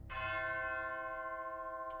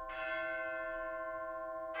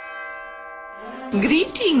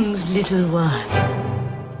Greetings, little one.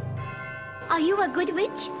 Are you a good witch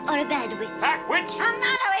or a bad witch? Bad witch? I'm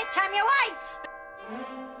not a witch, I'm your wife.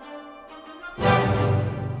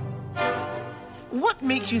 What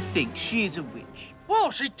makes you think she's a witch?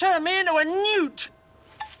 Well, she turned me into a newt.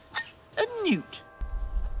 A newt?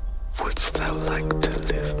 Wouldst thou like to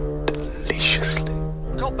live deliciously?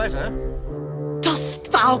 Got better.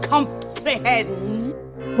 Dost thou comprehend?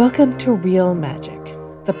 Welcome to Real Magic,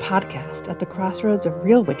 the podcast at the crossroads of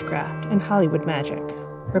real witchcraft and Hollywood magic,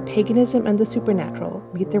 where paganism and the supernatural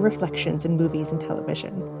meet their reflections in movies and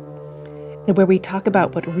television, and where we talk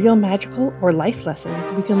about what real magical or life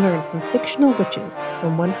lessons we can learn from fictional witches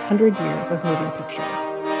from 100 years of moving pictures.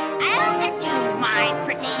 I'll get you, my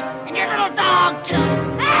pretty, and your little dog, too.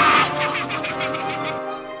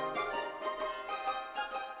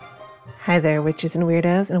 Hi there, witches and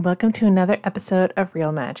weirdos, and welcome to another episode of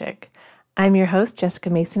Real Magic. I'm your host, Jessica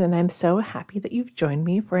Mason, and I'm so happy that you've joined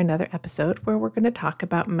me for another episode where we're going to talk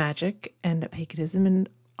about magic and paganism and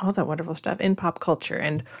all that wonderful stuff in pop culture.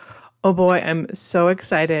 And oh boy, I'm so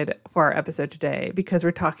excited for our episode today because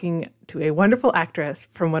we're talking to a wonderful actress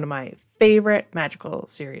from one of my favorite magical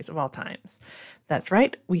series of all times. That's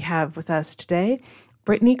right, we have with us today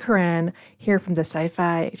Brittany Curran here from the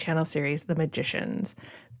SyFy channel series, The Magicians.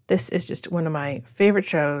 This is just one of my favorite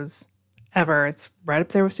shows ever. It's right up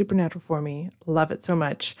there with Supernatural for me. Love it so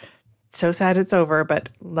much. So sad it's over, but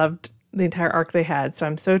loved the entire arc they had. So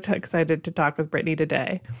I'm so excited to talk with Brittany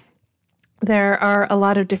today. There are a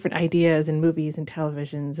lot of different ideas in movies and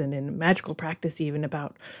televisions and in magical practice even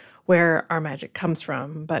about where our magic comes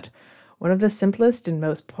from. But one of the simplest and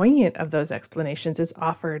most poignant of those explanations is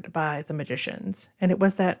offered by the Magicians. And it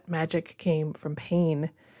was that magic came from pain.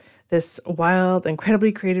 This wild,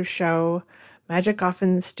 incredibly creative show, magic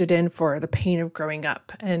often stood in for the pain of growing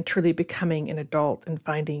up and truly becoming an adult and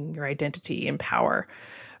finding your identity and power.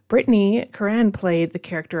 Brittany Curran played the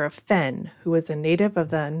character of Fen, who was a native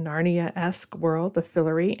of the Narnia-esque world of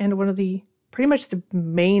Fillorian and one of the, pretty much the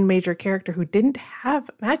main major character who didn't have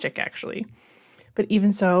magic, actually. But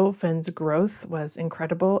even so, Fen's growth was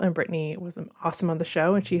incredible, and Brittany was awesome on the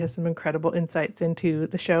show, and she has some incredible insights into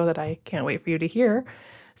the show that I can't wait for you to hear.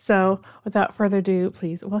 So without further ado,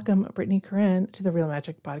 please welcome Brittany Curran to the Real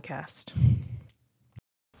Magic podcast.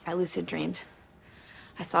 I lucid dreamed.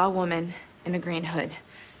 I saw a woman in a green hood.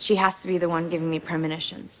 She has to be the one giving me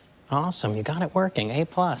premonitions. Awesome, you got it working, A+.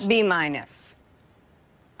 B-.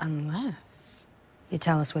 Unless you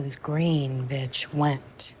tell us where this green bitch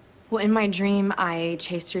went. Well, in my dream, I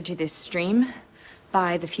chased her to this stream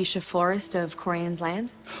by the fuchsia forest of Corian's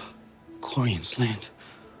land. Corian's land,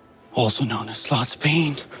 also known as Slot's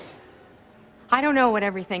Bane. I don't know what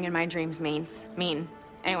everything in my dreams mean.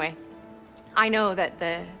 Anyway, I know that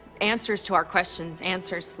the answers to our questions,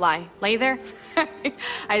 lay there.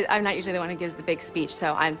 I'm not usually the one who gives the big speech,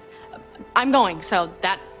 so I'm going. So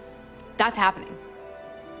that's happening.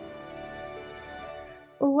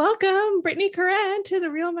 Welcome, Brittany Curran, to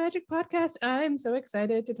the Real Magic podcast. I'm so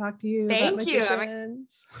excited to talk to you. Thank you.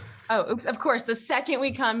 Magicians. Oh, of course. The second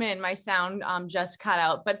we come in, my sound just cut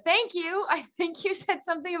out. But thank you. I think you said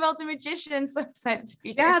something about the Magicians. So excited to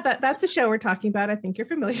be here. Yeah, that's the show we're talking about. I think you're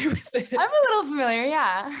familiar with it. I'm a little familiar,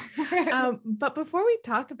 yeah. But before we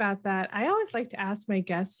talk about that, I always like to ask my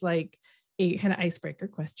guests like a kind of icebreaker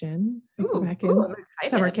question. Back in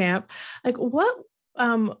summer camp, like what?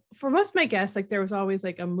 For most of my guests, like there was always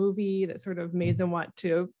like a movie that sort of made them want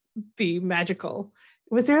to be magical.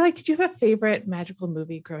 Was there did you have a favorite magical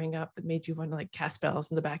movie growing up that made you want to like cast spells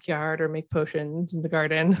in the backyard or make potions in the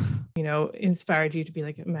garden, inspired you to be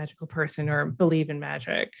like a magical person or believe in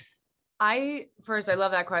magic? I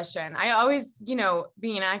love that question. I always,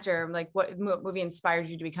 being an actor, like what movie inspired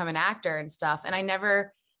you to become an actor and stuff. And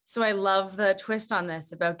so I love the twist on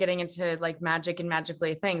this about getting into like magic and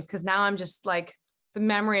magically things. Cause now I'm just like, the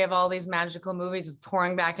memory of all these magical movies is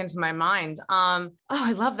pouring back into my mind.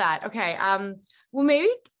 I love that. Okay. Well, maybe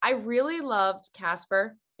I really loved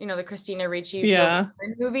Casper, the Christina Ricci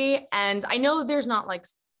movie. And I know there's not like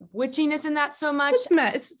witchiness in that so much.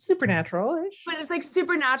 It's supernatural-ish. But it's like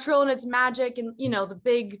supernatural and it's magic and, the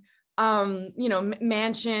big,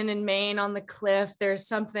 mansion in Maine on the cliff. There's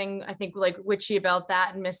something I think like witchy about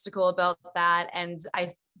that and mystical about that. And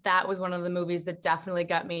that was one of the movies that definitely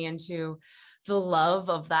got me into the love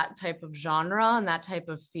of that type of genre and that type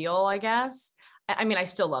of feel, I guess. I mean, I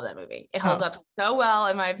still love that movie. It holds up so well,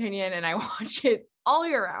 in my opinion, and I watch it all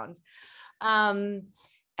year round. And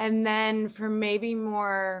then for maybe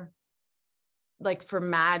more like for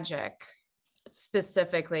magic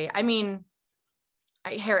specifically, I mean,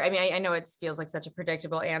 I know it feels like such a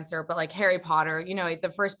predictable answer, but like Harry Potter,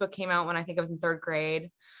 the first book came out when I think I was in 3rd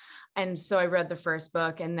grade. And so I read the first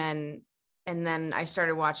book, and then I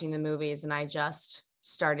started watching the movies, and I just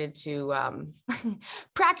started to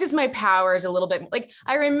practice my powers a little bit. Like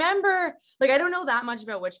I remember, like, I don't know that much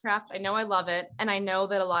about witchcraft. I know I love it. And I know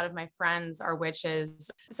that a lot of my friends are witches.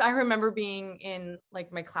 So I remember being in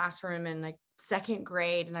like my classroom in like 2nd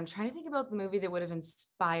grade, and I'm trying to think about the movie that would have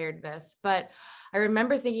inspired this, but I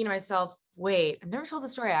remember thinking to myself, wait, I've never told the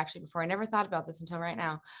story actually before. I never thought about this until right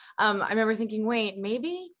now. I remember thinking, wait,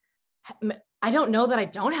 maybe I don't know that I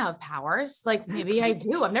don't have powers. Like maybe I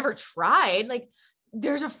do. I've never tried. Like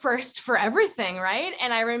there's a first for everything, right?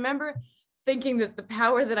 And I remember thinking that the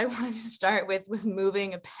power that I wanted to start with was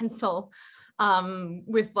moving a pencil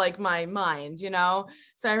with like my mind,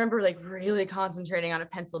 So I remember like really concentrating on a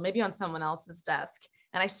pencil, maybe on someone else's desk.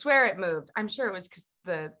 And I swear it moved. I'm sure it was because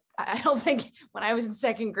I don't think when I was in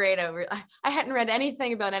 2nd grade, I hadn't read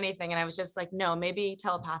anything about anything. And I was just like, no, maybe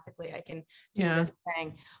telepathically I can do this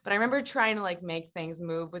thing. But I remember trying to like make things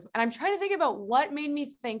move and I'm trying to think about what made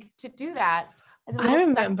me think to do that. I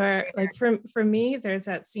remember like for me, there's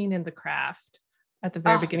that scene in The Craft at the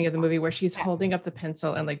very beginning of the movie where she's holding up the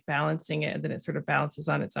pencil and like balancing it, and then it sort of balances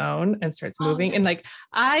on its own and starts moving. And like,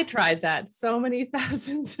 I tried that so many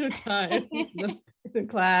thousands of times in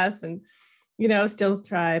class, and still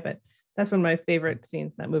try, but that's one of my favorite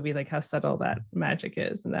scenes in that movie, like how subtle that magic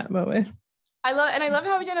is in that moment. I love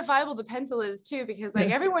how identifiable the pencil is too, because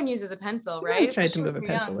like everyone uses a pencil, right? Everyone's tried to move a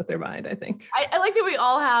pencil with their mind, I think. I like that we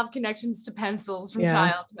all have connections to pencils from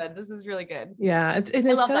childhood. This is really good. Yeah, I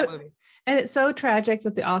love that movie. And it's so tragic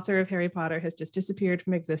that the author of Harry Potter has just disappeared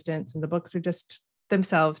from existence, and the books are just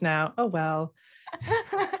themselves now. Oh well.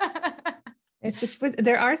 It's just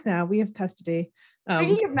they're ours now. We have custody.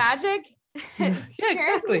 Speaking of magic. Yeah,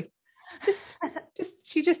 exactly.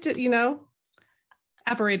 She just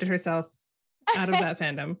apparated herself out of that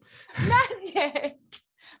fandom. Magic.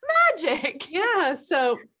 Yeah.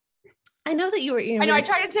 So I know that you were. I know. I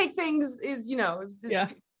try to take things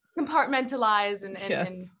compartmentalize and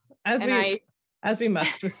as we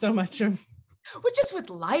must with so much of. Well, just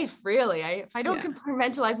with life, really. If I don't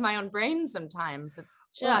compartmentalize my own brain, sometimes it's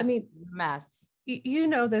just a mess.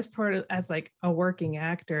 This part as like a working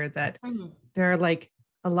actor that there are like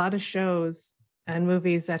a lot of shows and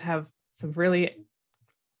movies that have some really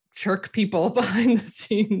jerk people behind the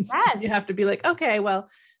scenes. Yes. You have to be like, okay, well,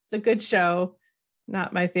 it's a good show.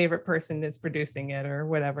 Not my favorite person is producing it or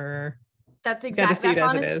whatever. That's exactly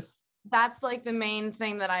as it is. That's like the main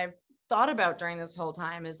thing that I've thought about during this whole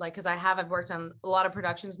time is like, because I've worked on a lot of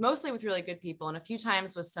productions, mostly with really good people, and a few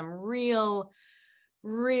times with some real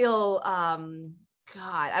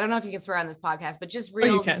God, I don't know if you can swear on this podcast, but just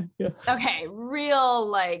real. Oh, you can. Yeah. Okay, real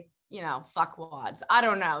like fuckwads. I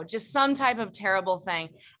don't know, just some type of terrible thing.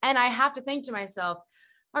 And I have to think to myself,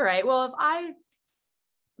 all right, well, if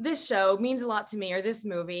this show means a lot to me, or this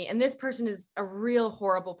movie, and this person is a real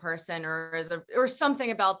horrible person, or something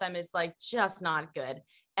about them is like just not good.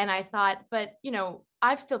 And I thought, but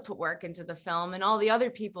I've still put work into the film, and all the other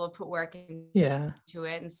people have put work into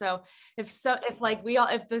it. And so if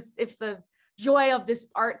the joy of this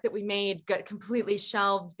art that we made got completely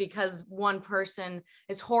shelved because one person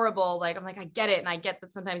is horrible, like I'm like, I get it. And I get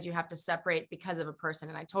that sometimes you have to separate because of a person,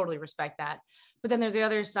 and I totally respect that. But then there's the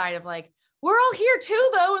other side of like, we're all here too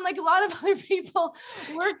though. And like a lot of other people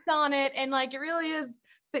worked on it. And like, it really is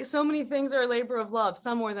so many things are a labor of love,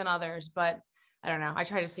 some more than others, but I don't know. I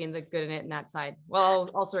try to see the good in it in that side, while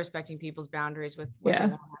also respecting people's boundaries with what they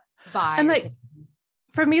want to buy. And like,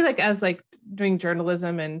 for me, like as like doing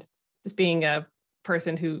journalism and just being a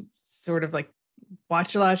person who sort of like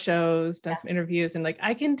watched a lot of shows, done some interviews, and like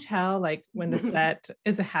I can tell like when the set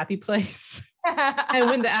is a happy place and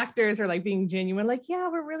when the actors are like being genuine, like, yeah,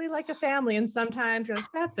 we're really like a family. And sometimes you're like,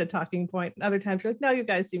 that's a talking point. And other times you're like, no, you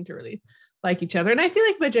guys seem to really like each other. And I feel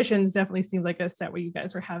like Magicians definitely seemed like a set where you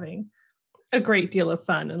guys were having a great deal of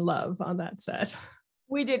fun and love on that set.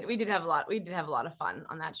 We did have a lot of fun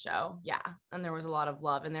on that show. Yeah. And there was a lot of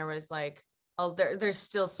love, and there was like, there's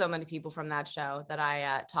still so many people from that show that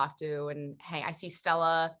I talk to and hang. I see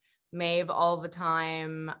Stella, Maeve all the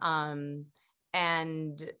time, and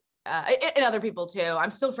other people too.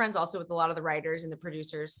 I'm still friends also with a lot of the writers and the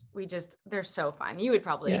producers. They're so fun. You would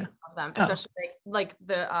probably love them, especially like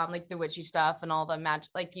the witchy stuff and all the magic.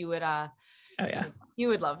 Like you would, you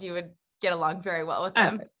would get along very well with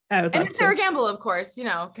them. I would And love it's Sarah to. Gamble, of course, you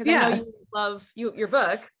know, because I know you love your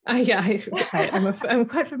book. Yeah, I'm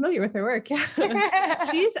quite familiar with her work. Yeah,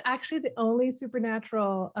 she's actually the only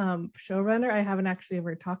Supernatural showrunner I haven't actually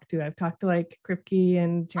ever talked to. I've talked to like Kripke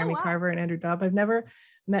and Jeremy Carver and Andrew Dobb. I've never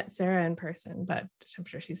met Sarah in person, but I'm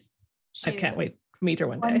sure she's I can't wait to meet her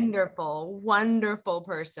one day. Wonderful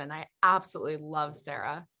person. I absolutely love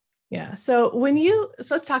Sarah. Yeah. So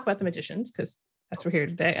let's talk about The Magicians, because that's what we're here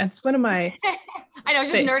today. And it's one of my I know,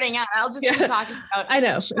 just nerding out. I'll just keep talking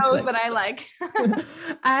about shows that I like.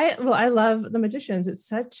 I love The Magicians. It's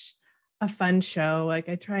such a fun show. Like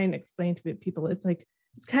I try and explain to people, it's like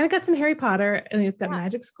it's kind of got some Harry Potter and it's got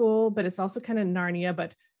magic school, but it's also kind of Narnia,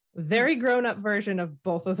 but very grown-up version of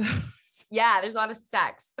both of those. Yeah, there's a lot of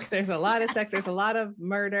sex. There's a lot of sex. There's a lot of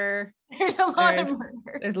murder. There's some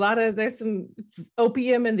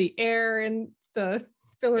opium in the air and the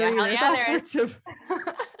Fillorian. There's all sorts of.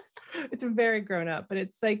 It's very grown up, but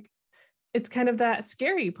it's like it's kind of that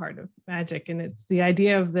scary part of magic, and it's the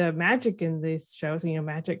idea of the magic in these shows. You know,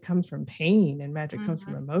 magic comes from pain, and magic comes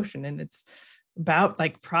from emotion, and it's about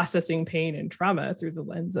like processing pain and trauma through the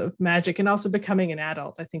lens of magic, and also becoming an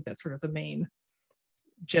adult. I think that's sort of the main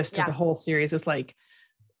gist of the whole series. Is like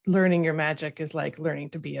learning your magic is like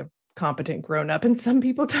learning to be a competent grown up, and some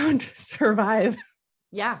people don't survive.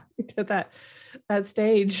 Yeah, to that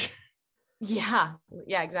stage. Yeah,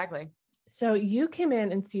 exactly. So you came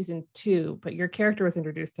in season 2, but your character was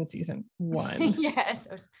introduced in season 1. Yes,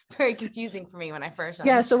 it was very confusing for me when I first.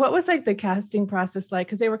 Yeah. So what was like the casting process like?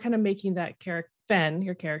 Because they were kind of making that character, Fen,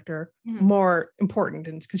 your character, more important,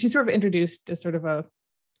 and because she's sort of introduced as sort of a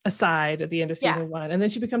aside at the end of season 1, and then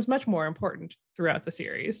she becomes much more important throughout the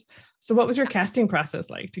series. So what was your casting process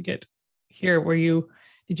like to get here?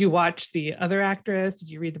 Did you watch the other actress? Did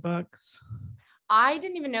you read the books? I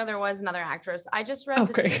didn't even know there was another actress. I just read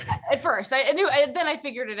this at first. I knew, then I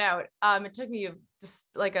figured it out. It took me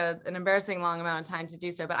an embarrassing long amount of time to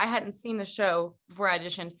do so, but I hadn't seen the show before I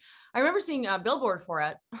auditioned. I remember seeing a billboard for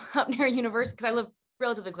it up near Universal, because I live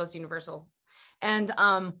relatively close to Universal. And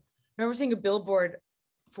I remember seeing a billboard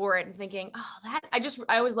for it and thinking, oh,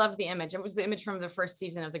 I always loved the image. It was the image from the first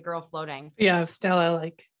season of the girl floating. Yeah, Stella,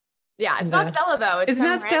 like. Yeah, it's not Stella though. It's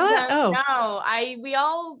not Stella. No, we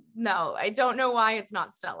all know. I don't know why it's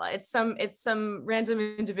not Stella. It's some random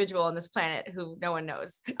individual on this planet who no one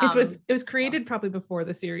knows. It was created probably before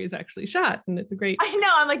the series actually shot, and it's a great. I know.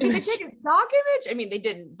 I'm like, did they take a stock image? I mean, they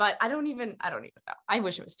didn't, but I don't even know. I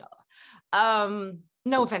wish it was Stella.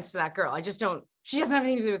 No offense to that girl. I just don't. She doesn't have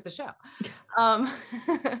anything to do with the show.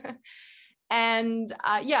 And so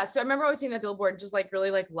I remember always seeing that billboard, just like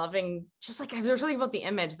really like loving, just like there's something about the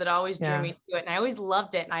image that always drew me to it, and I always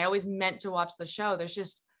loved it, and I always meant to watch the show. There's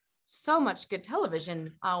just so much good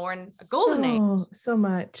television. We're in a golden age. So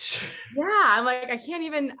much. Yeah, I'm like, there's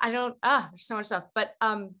so much stuff. But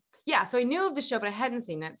so I knew of the show, but I hadn't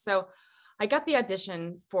seen it. So I got the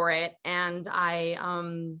audition for it, and I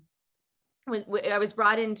was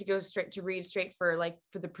brought in to go read straight for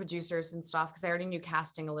the producers and stuff, because I already knew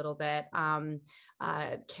casting a little bit,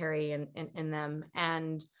 Carrie and them.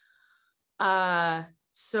 And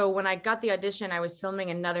so when I got the audition, I was filming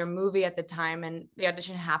another movie at the time, and the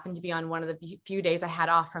audition happened to be on one of the few days I had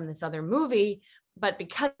off from this other movie. But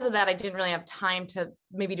because of that, I didn't really have time to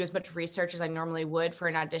maybe do as much research as I normally would for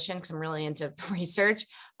an audition, because I'm really into research.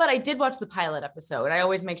 But I did watch the pilot episode. I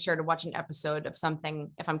always make sure to watch an episode of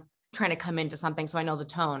something if I'm trying to come into something, so I know the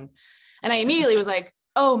tone. And I immediately was like,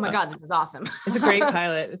 oh my God, this is awesome. It's a great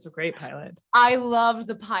pilot. It's a great pilot. I loved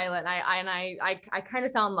the pilot. I kind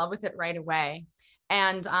of fell in love with it right away.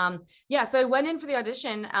 And so I went in for the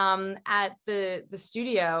audition at the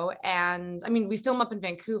studio, and I mean, we film up in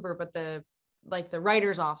Vancouver, but the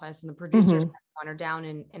writer's office and the producers are down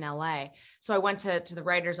in LA. So I went to the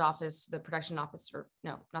writer's office, to the production office, or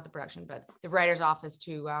no, not the production, but the writer's office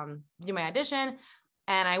to do my audition.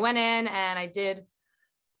 And I went in and I did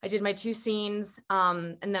my 2 scenes.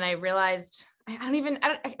 And then I realized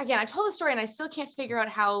I told the story and I still can't figure out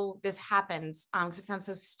how this happens. Cause it sounds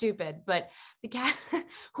so stupid, but the guy,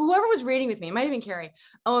 whoever was reading with me, it might've been Carrie,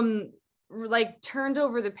 turned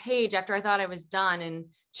over the page after I thought I was done,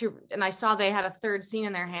 and I saw they had a 3rd scene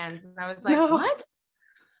in their hands, and I was like, what?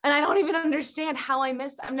 And I don't even understand how I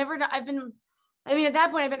missed. At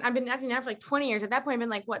that point, I've been acting now for like 20 years. At that point, I've been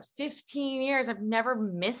like, 15 years. I've never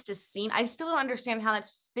missed a scene. I still don't understand how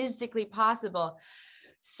that's physically possible.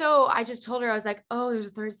 So I just told her, I was like, oh, there's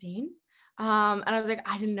a 3rd scene. And I was like,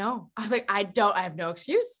 I didn't know. I was like, I have no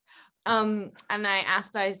excuse. And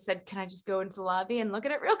I said, can I just go into the lobby and look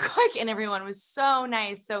at it real quick? And everyone was so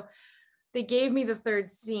nice. So they gave me the third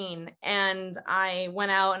scene, and I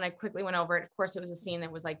went out and I quickly went over it. Of course, it was a scene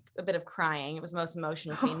that was like a bit of crying. It was the most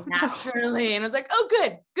emotional scene naturally. And I was like, oh,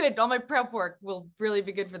 good. All my prep work will really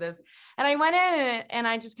be good for this. And I went in and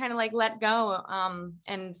I just kind of like let go.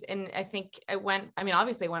 And I think it went, I mean,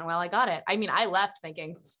 obviously it went well. I got it. I mean, I left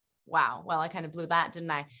thinking, wow, well, I kind of blew that,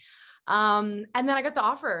 didn't I? And then I got the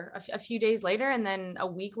offer a few days later. And then a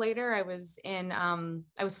week later, I was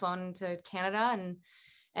flown to Canada,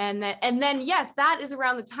 and then yes, that is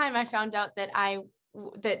around the time I found out that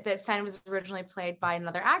that Fen was originally played by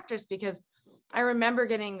another actress, because I remember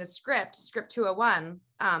getting the script 201,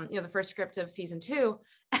 the first script of season 2.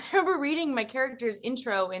 And I remember reading my character's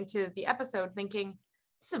intro into the episode thinking,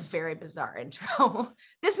 this is a very bizarre intro.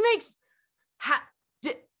 This makes,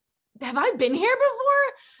 have I been here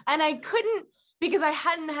before? And I couldn't, because I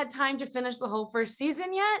hadn't had time to finish the whole first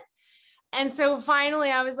season yet. And so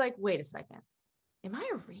finally I was like, wait a second. Am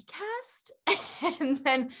I a recast? And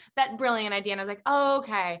then that brilliant idea. And I was like, oh,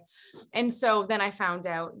 okay. And so then I found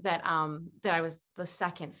out that I was the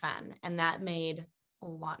second Fen, and that made a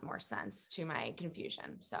lot more sense to my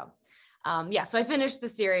confusion. So so I finished the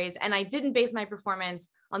series, and I didn't base my performance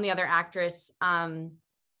on the other actress,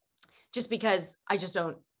 just because I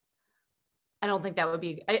don't think that would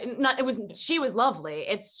be, she was lovely.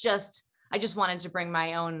 It's just, I just wanted to bring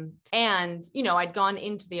my own, and, I'd gone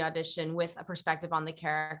into the audition with a perspective on the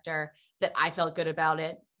character that I felt good about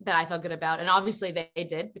And obviously they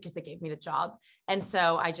did, because they gave me the job. And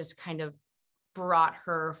so I just kind of brought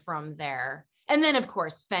her from there. And then of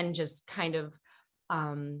course, Fen just kind of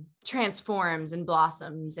transforms and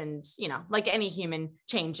blossoms, and, like any human,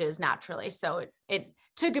 changes naturally. So it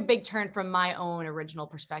took a big turn from my own original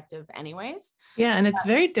perspective anyways. Yeah, and it's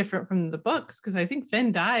very different from the books, because I think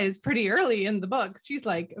Fen dies pretty early in the books. She's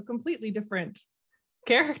like a completely different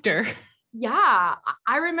character. Yeah,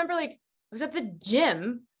 I remember I was at the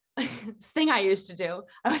gym, this thing I used to do.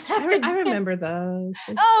 I remember those.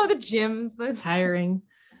 Oh, the gyms. Tiring.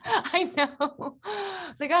 I know.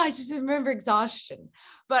 It's like, I just remember exhaustion.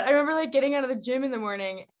 But I remember getting out of the gym in the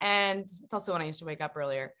morning, and it's also when I used to wake up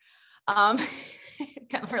earlier.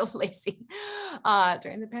 Kind of real lazy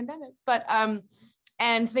during the pandemic, but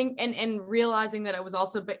and realizing that it was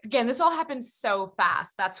also, but again, this all happened so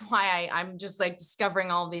fast. That's why I'm just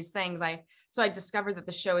discovering all these things. So I discovered that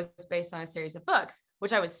the show is based on a series of books,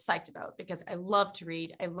 which I was psyched about, because I love to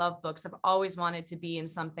read. I love books. I've always wanted to be in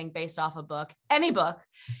something based off a book, any book.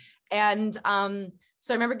 And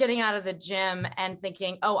so I remember getting out of the gym and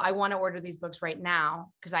thinking, oh, I want to order these books right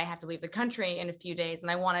now, because I have to leave the country in a few days, and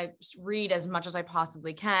I want to read as much as I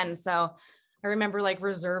possibly can. So I remember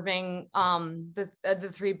reserving the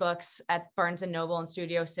 3 books at Barnes and Noble in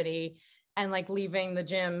Studio City, and leaving the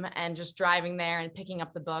gym and just driving there and picking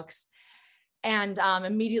up the books, and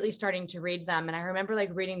immediately starting to read them. And I remember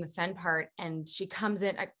reading the Fen part, and she comes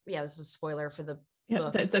in. This is a spoiler for the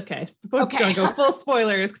book. That's okay. We're going to go full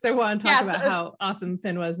spoilers, because I want to talk about how awesome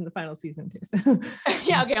Fen was in the final season too. So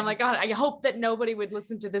yeah, okay. I'm like, God, I hope that nobody would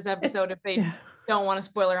listen to this episode if they don't want a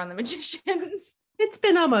spoiler on the Magicians. It's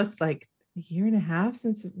been almost a year and a half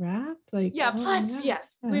since it wrapped. Plus,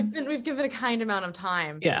 yes, we've given a kind amount of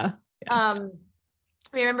time. Yeah.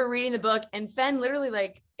 I remember reading the book, and Fen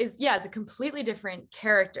literally is a completely different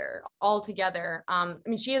character altogether. I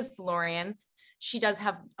mean, she is Fillorian. She does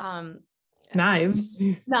have knives.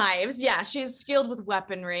 Yeah, she's skilled with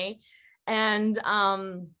weaponry, and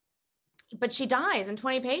but she dies in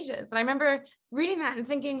 20 pages. And I remember reading that and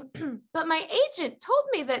thinking, but my agent told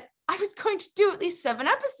me that I was going to do at least 7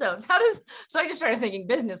 episodes. So I just started thinking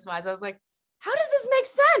business wise. I was like, how does this make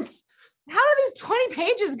sense? How are these 20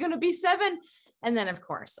 pages going to be 7? And then of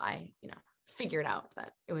course I, figured out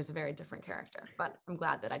that it was a very different character, but I'm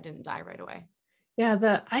glad that I didn't die right away.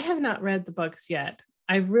 Yeah. I have not read the books yet.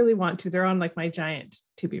 I really want to. They're on my giant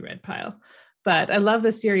to be read pile, but I love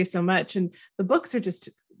the series so much. And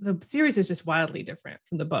the series is just wildly different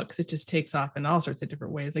from the books. It just takes off in all sorts of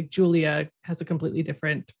different ways. Julia has a completely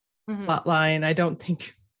different plot line. I don't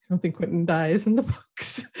think Quentin dies in the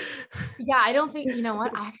books. Yeah, I don't think, I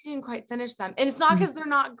actually didn't quite finish them. And it's not because they're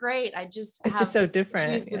not great. It's just so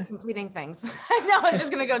different. With completing things. No, I was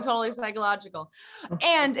just going to go totally psychological.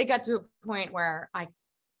 And it got to a point where I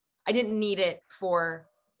didn't need it for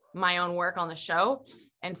my own work on the show.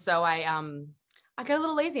 And so I got a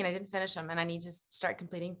little lazy and I didn't finish them, and I need to start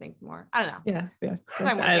completing things more. I don't know. Yeah.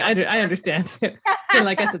 I understand. And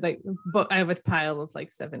like I said, I have a pile of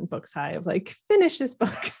 7 books high of finish this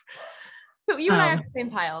book. So you and I are the same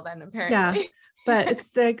pile then, apparently. Yeah, but it's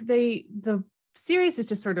the series is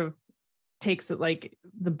just sort of takes it like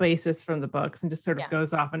the basis from the books and just sort of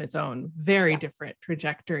goes off on its own very different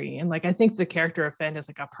trajectory. And like I think the character of Fen is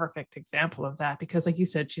like a perfect example of that, because like you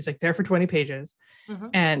said, she's like there for 20 pages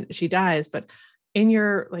and she dies. But in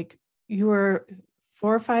your like you were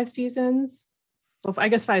 4 or 5 seasons. Well, I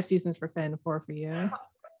guess 5 seasons for Fen, 4 for you.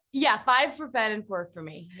 Yeah, 5 for Fen and 4 for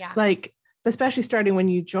me. Yeah. Like, especially starting when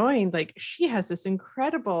you joined, like she has this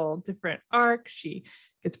incredible different arc. She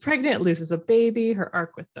gets pregnant, loses a baby, her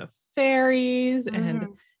arc with the fairies,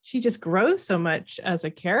 and she just grows so much as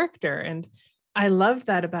a character. And I love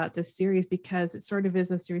that about this series, because it sort of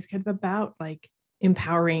is a series kind of about like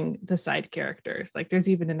empowering the side characters. Like there's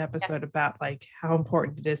even an episode about like how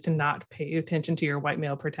important it is to not pay attention to your white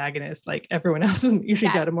male protagonist. Like everyone else has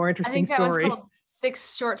usually got a more interesting story.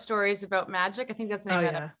 6 short stories about magic. I think that's the name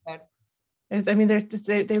of that episode. I mean, there's just,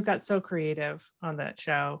 they got so creative on that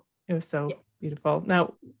show. It was so beautiful.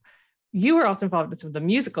 Now, you were also involved in some of the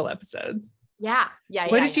musical episodes. Yeah.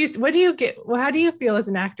 What do you get? Well, how do you feel as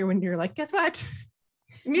an actor when you're like, guess what?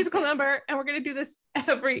 Musical number, and we're going to do this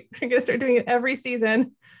we're going to start doing it every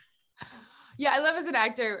season. Yeah, I love as an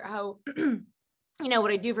actor how,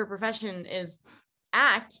 what I do for a profession is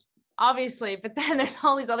act, obviously, but then there's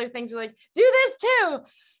all these other things you're like, do this too.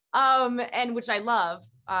 And which I love,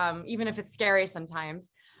 even if it's scary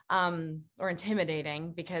sometimes, or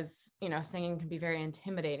intimidating, because, singing can be very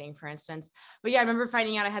intimidating, for instance. But yeah, I remember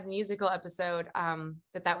finding out I had a musical episode,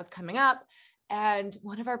 that was coming up. And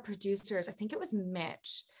one of our producers, I think it was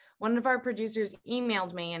Mitch, one of our producers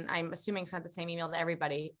emailed me, and I'm assuming sent the same email to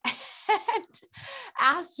everybody, and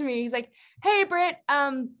asked me, he's like, hey, Britt,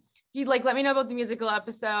 he'd like, let me know about the musical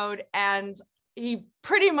episode. And he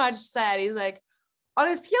pretty much said, he's like, on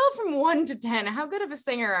a scale from 1 to 10, how good of a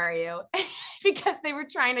singer are you? Because they were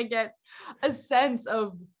trying to get a sense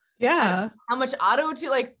of how much how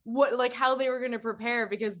they were going to prepare,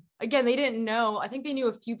 because again, they didn't know. I think they knew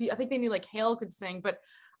a few people. I think they knew like Hale could sing, but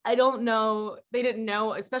I don't know. They didn't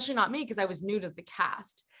know, especially not me, because I was new to the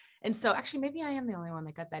cast. And so actually maybe I am the only one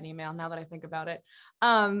that got that email now that I think about it.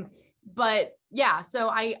 But yeah, so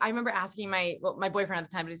I remember asking my boyfriend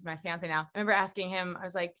at the time, but he's my fiance now. I remember asking him, I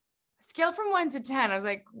was like, scale from 1 to 10. I was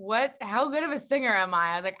like, how good of a singer am I?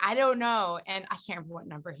 I was like, I don't know. And I can't remember what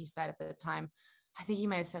number he said at the time. I think he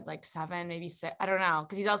might've said like 7, maybe 6. I don't know.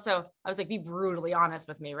 Cause I was like, be brutally honest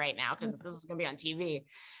with me right now, cause this is going to be on TV.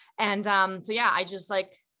 And, so yeah, I just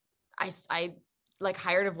like, I like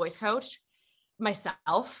hired a voice coach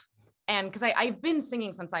myself. And cause I've been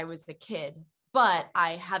singing since I was a kid, but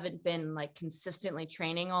I haven't been like consistently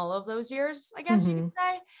training all of those years, I guess you could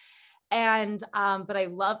say. And, but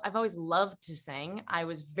I've always loved to sing. I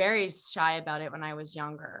was very shy about it when I was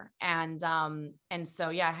younger. And so,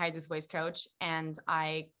 yeah, I hired this voice coach, and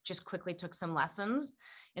I just quickly took some lessons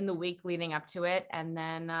in the week leading up to it. And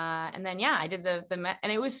then, yeah, I did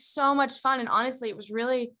and it was so much fun. And honestly, it was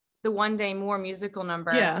really the One Day More musical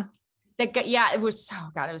number. Yeah. It was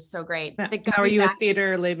so great. How are you a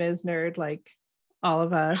theater Les Mis nerd? Like all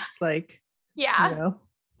of us, like,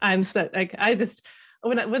 I'm so like, I just,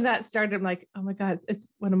 when that started, I'm like, oh my God, it's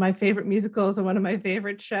one of my favorite musicals and one of my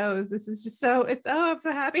favorite shows. This is just I'm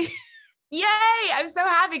so happy. Yay. I'm so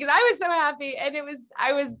happy, because I was so happy. And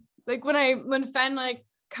I was like, when Fen like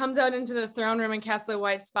comes out into the throne room and casts the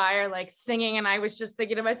white spire, like singing. And I was just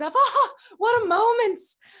thinking to myself, oh, what a moment.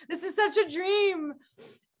 This is such a dream.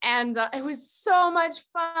 And it was so much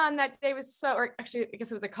fun. That day was or actually, I guess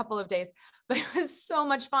it was a couple of days, but it was so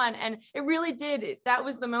much fun. And it really did. That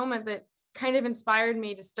was the moment that kind of inspired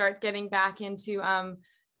me to start getting back into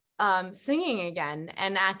singing again,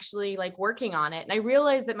 and actually like working on it. And I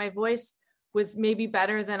realized that my voice was maybe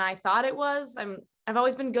better than I thought it was. I've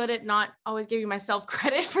always been good at not always giving myself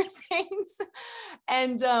credit for things,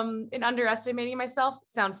 and in underestimating myself.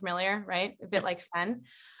 Sound familiar, right? A bit like Fen.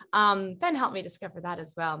 Fen helped me discover that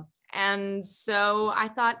as well. And so I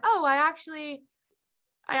thought, I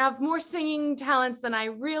have more singing talents than I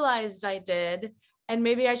realized I did. And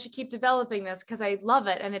maybe I should keep developing this, because I love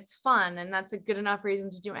it and it's fun, and that's a good enough reason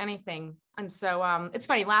to do anything. And so it's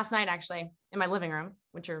funny, last night actually in my living room,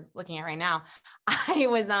 which you're looking at right now, I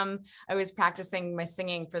was practicing my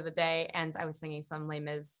singing for the day, and I was singing some Les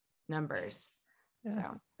Mis numbers. Yes.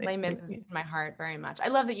 So Les Mis is in my heart very much. I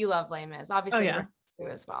love that you love Les Mis, obviously. Too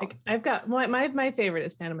as well. Like, I've got my favorite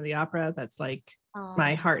is Phantom of the Opera. That's like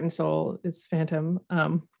my heart and soul is Phantom.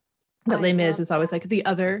 But Les Mis is always like the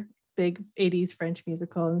other big 80s French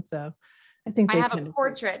musical. And so I think I have a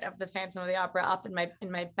portrait of the Phantom of the Opera up in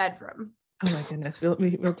my bedroom. Oh my goodness.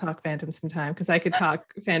 We'll talk Phantom sometime, because I could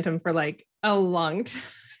talk Phantom for like a long time.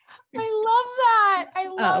 I love that. I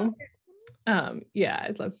love it. Yeah,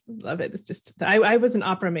 I love it. It's just I was an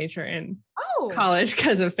opera major in college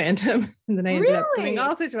because of Phantom. And then I ended up doing Really?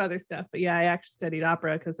 all sorts of other stuff. But yeah, I actually studied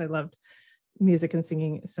opera because I loved music and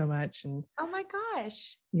singing so much. And Oh my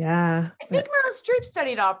gosh. yeah. I think Meryl Streep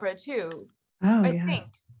studied opera too. Oh, I yeah. think.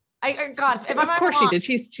 God, if Of I'm course wrong, she did.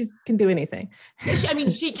 She can do anything. I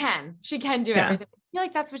mean, she can do Yeah. everything. I feel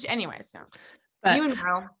like that's what anyways. No. But You and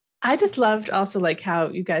Meryl. I just loved also like how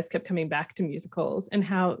you guys kept coming back to musicals and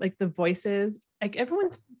how like the voices, like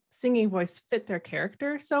everyone's singing voice fit their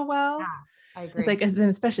character so well. Yeah, I agree. It's like, and then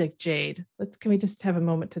especially like Jade. Can we just have a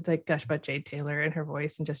moment to like gush about Jade Taylor and her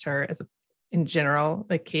voice and just her as a, in general,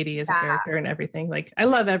 like Katie as a character and everything. Like I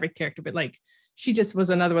love every character, but like she just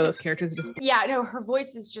was another one of those characters that just yeah, no, her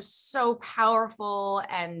voice is just so powerful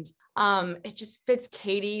and it just fits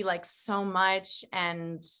Katie like so much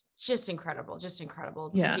and just incredible to see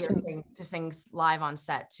her sing live on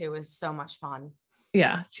set too is so much fun.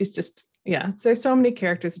 Yeah, she's just, yeah, so there's so many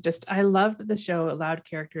characters. I love that the show allowed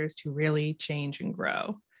characters to really change and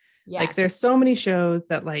grow. Yes. Like there's so many shows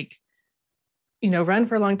that like, you know, run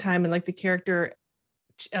for a long time and like the character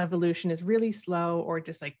evolution is really slow or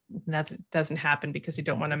just like nothing doesn't happen because you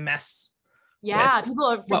don't want to mess. Yeah, people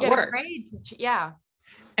are afraid. Yeah.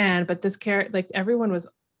 But this character, like everyone was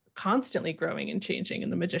constantly growing and changing in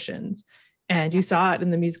The Magicians. And you saw it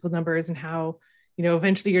in the musical numbers and how, you know,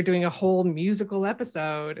 eventually you're doing a whole musical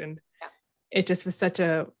episode. And it just was such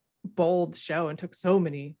a bold show and took so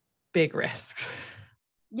many big risks.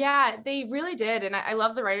 Yeah, they really did. And I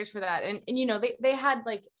love the writers for that. And you know, they had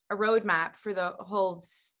like a roadmap for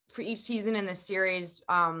for each season in the series,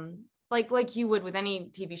 like you would with any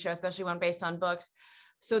TV show, especially one based on books.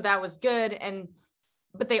 So that was good.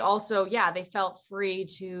 But they also, they felt free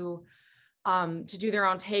to do their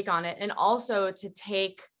own take on it. And also to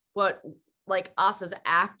take what like us as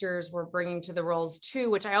actors were bringing to the roles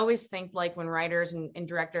too, which I always think like when writers and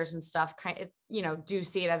directors and stuff kind of, you know, do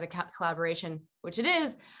see it as a collaboration, which it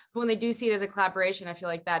is, but when they do see it as a collaboration, I feel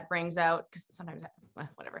like that brings out, because sometimes,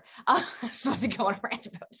 whatever, I'm supposed to go on a rant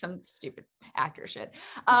about some stupid actor shit.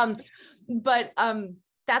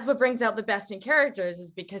 That's what brings out the best in characters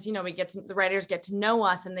is because, you know, the writers get to know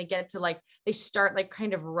us and they start like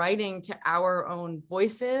kind of writing to our own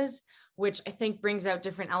voices, which I think brings out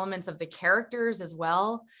different elements of the characters as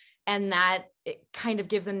well. And that it kind of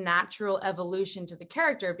gives a natural evolution to the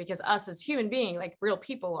character because us as human beings, like real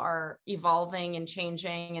people, are evolving and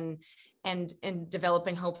changing and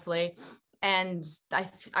developing, hopefully. And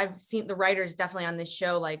I've seen the writers definitely on this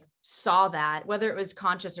show, like saw that, whether it was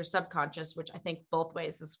conscious or subconscious, which I think both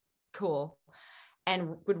ways is cool,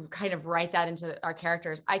 and would kind of write that into our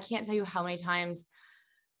characters. I can't tell you how many times,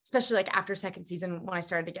 especially like after second season, when I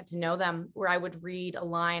started to get to know them, where I would read a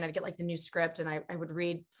line, I'd get like the new script and I would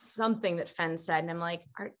read something that Fen said. And I'm like,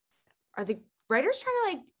 are the writers trying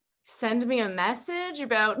to like send me a message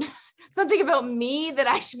about something about me that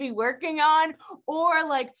I should be working on? Or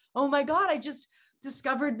like, oh my God, I just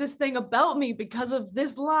discovered this thing about me because of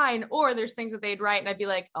this line. Or there's things that they'd write and I'd be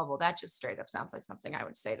like, oh, well, that just straight up sounds like something I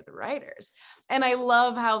would say to the writers. And I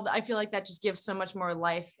love how I feel like that just gives so much more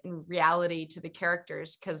life and reality to the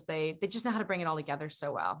characters because they just know how to bring it all together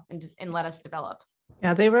so well and let us develop.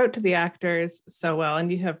 Yeah, they wrote to the actors so well.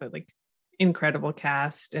 And you have a like incredible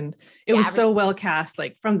cast and it was so well cast,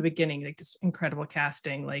 like from the beginning, like just incredible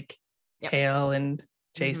casting, like Hale and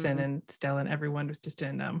Jason and Stella and everyone was just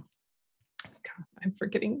in I'm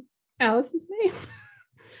forgetting Alice's name.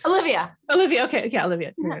 Olivia. Okay. Yeah.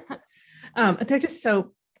 Olivia. They're just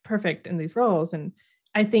so perfect in these roles. And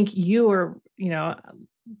I think you were, you know,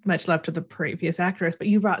 much love to the previous actress, but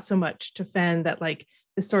you brought so much to Fen that like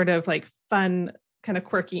this sort of like fun, kind of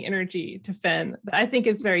quirky energy to Fen that I think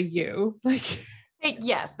is very you. Like,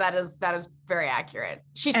 yes, that is very accurate.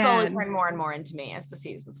 She slowly turned more and more into me as the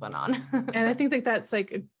seasons went on. And I think that that's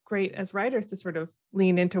like great as writers to sort of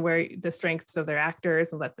lean into where the strengths of their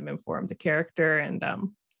actors and let them inform the character and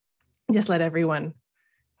just let everyone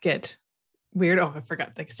get weird. Oh, I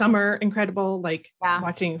forgot, like Summer, incredible, like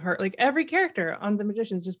watching her, like every character on The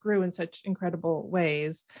Magicians just grew in such incredible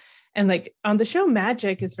ways. And like on the show,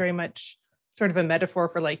 magic is very much sort of a metaphor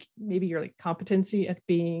for like maybe your like competency at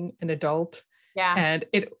being an adult. Yeah. And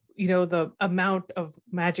it, you know, the amount of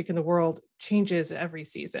magic in the world changes every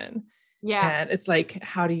season. Yeah. And it's like,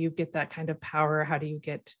 how do you get that kind of power? How do you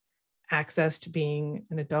get access to being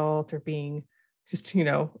an adult or being just, you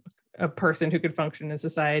know, a person who could function in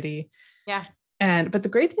society? Yeah. But the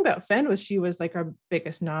great thing about Fen was she was like our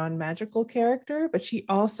biggest non-magical character, but she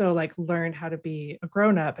also like learned how to be a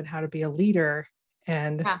grown-up and how to be a leader.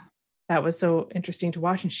 And that was so interesting to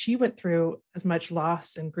watch. And she went through as much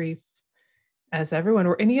loss and grief as everyone.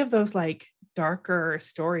 Or any of those like darker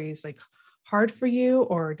stories, like hard for you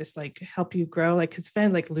or just like help you grow? Like, because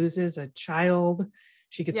Fen like loses a child,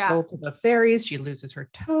 she gets sold to the fairies, she loses her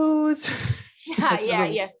toes.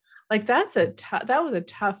 Yeah. Like that was a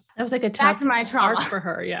tough Back to my trauma arc for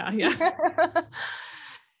her. Yeah.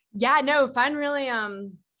 Yeah, no, Fen really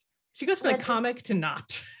she goes from like comic to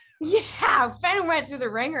not. Yeah, Fen went through the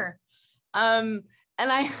ringer. And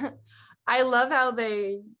I love how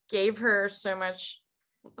they gave her so much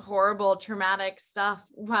horrible traumatic stuff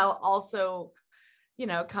while also, you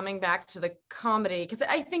know, coming back to the comedy, because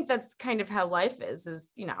I think that's kind of how life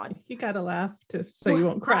is, you know, it's you gotta laugh so you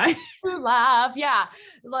won't cry. Laugh, yeah,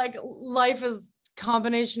 like life is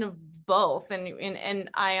combination of both. And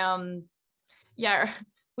I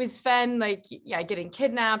with Fen, like, yeah, getting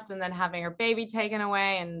kidnapped and then having her baby taken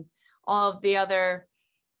away and all of the other,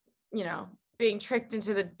 you know, being tricked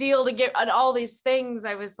into the deal to get all these things,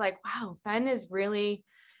 I was like, wow, Fen is really,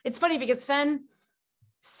 it's funny because Fen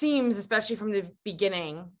seems, especially from the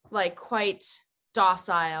beginning, like quite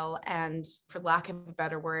docile and, for lack of a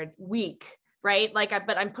better word, weak, right? Like,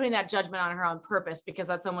 but I'm putting that judgment on her on purpose because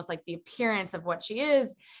that's almost like the appearance of what she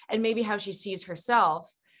is and maybe how she sees herself.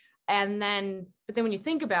 And then, but then when you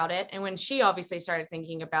think about it, and when she obviously started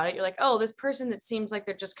thinking about it, you're like, oh, this person that seems like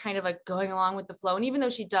they're just kind of like going along with the flow. And even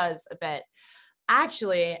though she does a bit,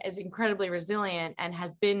 actually is incredibly resilient and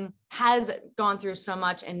has gone through so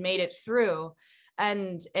much and made it through.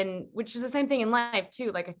 And which is the same thing in life too.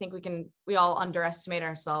 Like, I think we all underestimate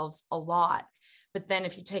ourselves a lot. But then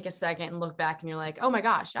if you take a second and look back and you're like, oh my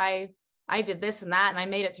gosh, I did this and that, and I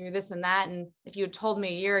made it through this and that. And if you had told me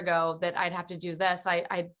a year ago that I'd have to do this,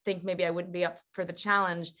 I think maybe I wouldn't be up for the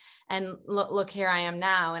challenge. And look, here I am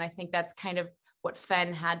now. And I think that's kind of what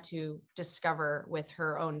Fen had to discover with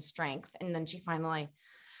her own strength. And then she finally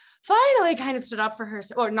kind of stood up for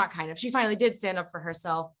herself, or not kind of, she finally did stand up for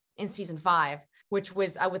herself in season 5, which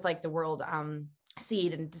was with like the world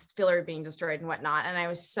seed and Fillorian being destroyed and whatnot. And I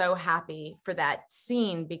was so happy for that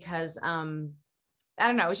scene because I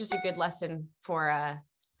don't know, it was just a good lesson for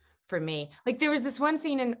me. Like, there was this one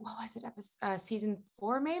scene in, what was it, season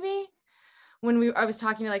 4 maybe, when I was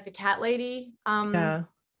talking to like the cat lady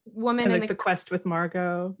woman, and like the quest with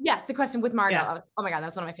Margot. Yes, the question with Margot. Yeah. Oh my god,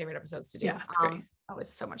 that's one of my favorite episodes to do. Yeah, it's great. That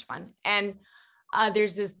was so much fun. And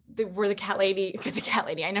there's where the cat lady,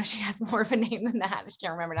 I know she has more of a name than that, I just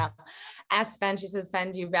can't remember now, asks Fen, she says, Fen,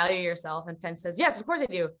 do you value yourself? And Fen says, yes, of course I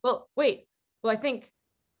do. Well, wait, I think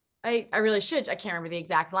I really should. I can't remember the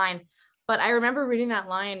exact line, but I remember reading that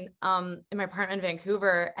line in my apartment in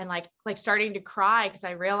Vancouver and like starting to cry because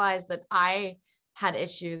I realized that I had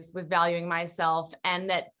issues with valuing myself, and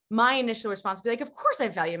that my initial response would be like, of course I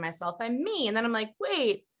value myself, I'm me. And then I'm like,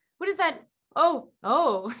 wait, what is that? Oh.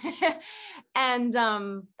 And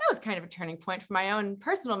that was kind of a turning point for my own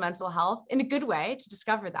personal mental health in a good way to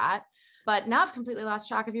discover that. But now I've completely lost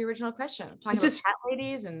track of your original question. I'm talking about cat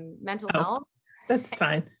ladies and mental health. That's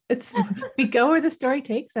fine. We go where the story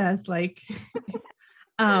takes us. Like,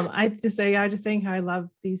 I was just saying how I love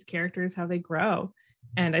these characters, how they grow.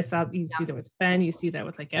 And I saw, you see that with Fen, you see that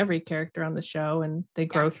with like every character on the show, and they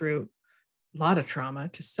grow through a lot of trauma,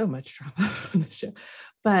 just so much trauma on the show.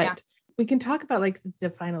 But we can talk about like the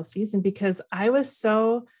final season, because I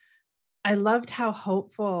loved how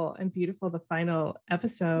hopeful and beautiful the final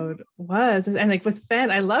episode was. And like with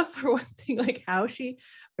Fen, I love, for one thing, like how she,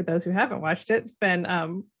 for those who haven't watched it,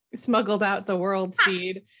 Fen smuggled out the world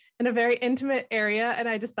seed in a very intimate area. And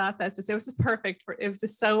I just thought it was just perfect it was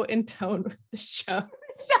just so in tone with the show.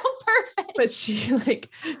 So perfect. But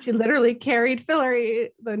she literally carried Fillorian,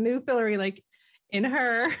 the new Fillorian, like in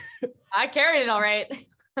her. I carried it all right.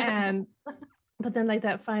 But then like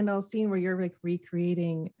that final scene where you're like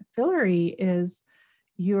recreating Fillorian is,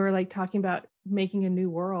 you're like talking about making a new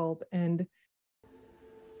world. And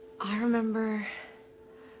I remember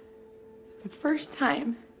the first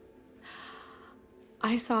time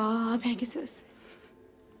I saw Pegasus.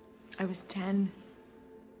 I was 10.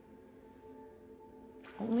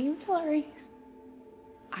 Only in Fillorian.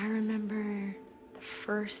 I remember the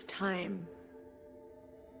first time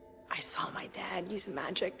I saw my dad use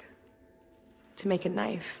magic to make a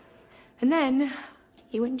knife. And then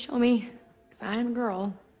he wouldn't show me because I'm a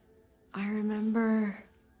girl. I remember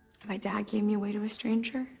my dad gave me away to a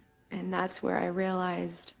stranger, and that's where I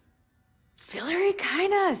realized Fillorian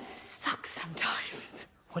kind of sucks sometimes.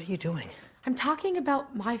 What are you doing? I'm talking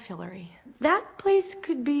about my Fillorian. That place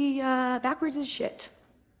could be backwards as shit.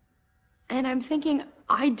 And I'm thinking,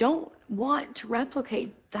 I don't want to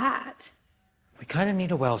replicate that. We kind of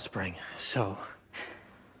need a wellspring, so...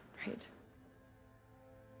 Right.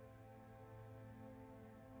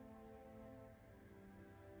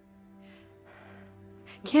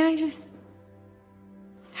 Can't I just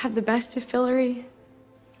have the best of Fillory,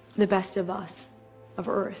 the best of us, of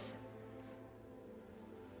Earth.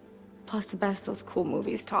 Plus the best of those cool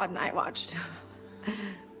movies Todd and I watched.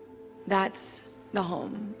 That's the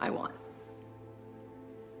home I want.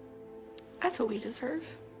 That's what we deserve.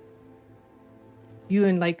 You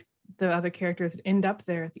and like the other characters end up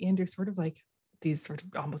there at the end, you're sort of like these sort of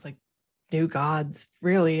almost like new gods,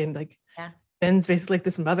 really. And like Ben's basically like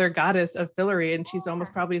this mother goddess of Fillory, and she's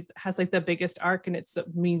almost probably has like the biggest arc, and it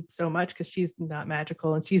means so much because she's not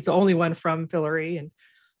magical and she's the only one from Fillory. And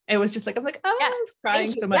it was just like, I'm like, oh, I was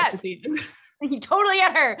crying so much at the end. You totally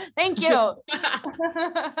get her. Thank you.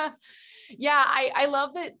 Yeah, I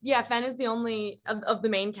love that. Yeah, Fen is the only of the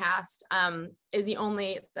main cast, is the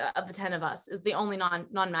only of the 10 of us, is the only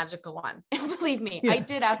non-magical one. And believe me, I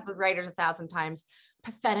did ask the writers 1,000 times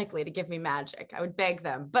pathetically to give me magic. I would beg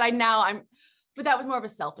them, but but that was more of a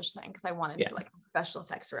selfish thing because I wanted to like special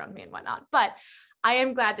effects around me and whatnot. But I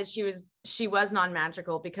am glad that she was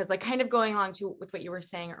non-magical, because like kind of going along with what you were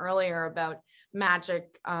saying earlier about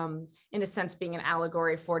magic, in a sense being an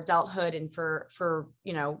allegory for adulthood and for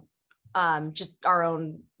just our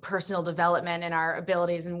own personal development and our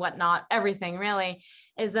abilities and whatnot, everything really,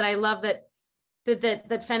 is that I love that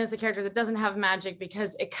Fen is the character that doesn't have magic,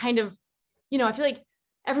 because it kind of, I feel like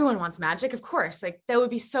everyone wants magic, of course, like that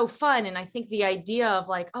would be so fun. And I think the idea of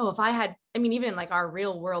like, oh, if I had, even in like our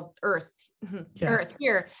real world Earth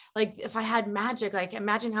here, like if I had magic, like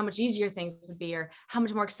imagine how much easier things would be, or how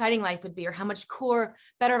much more exciting life would be, or how much cooler,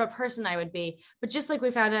 better of a person I would be. But just like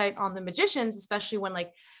we found out on The Magicians, especially when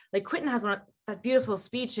like Quentin has that beautiful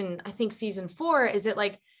speech in, I think, season 4, is that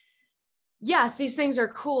like, yes, these things are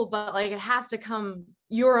cool, but like it has to come,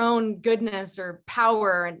 your own goodness or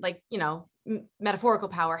power and like, metaphorical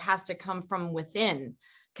power has to come from within.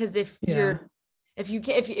 Because if you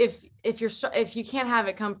can't have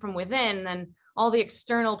it come from within, then all the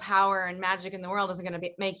external power and magic in the world isn't going to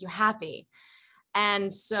make you happy.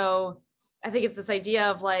 And so I think it's this idea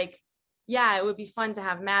of like, yeah, it would be fun to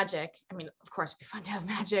have magic. Of course it'd be fun to have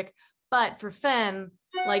magic, but for Fen,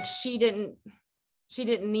 like she didn't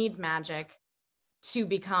need magic to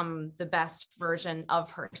become the best version of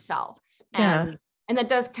herself. And that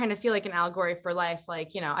does kind of feel like an allegory for life.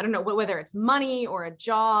 Like, I don't know whether it's money or a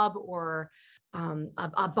job or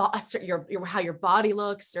a boss, how your body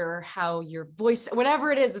looks or how your voice,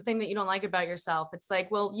 whatever it is, the thing that you don't like about yourself. It's like,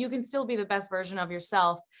 well, you can still be the best version of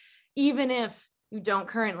yourself, even if you don't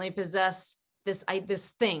currently possess this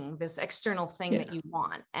external thing that you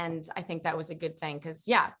want. And I think that was a good thing, because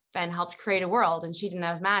Fen helped create a world and she didn't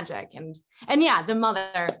have magic. And the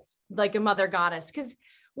mother, like a mother goddess, because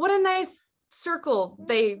what a nice circle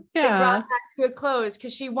they brought that to a close,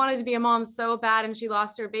 because she wanted to be a mom so bad and she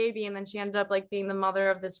lost her baby, and then she ended up like being the mother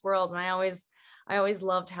of this world. And I always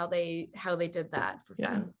loved how they did that for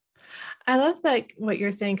Fen. I love like what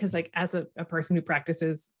you're saying, because like as a person who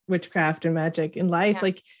practices witchcraft and magic in life,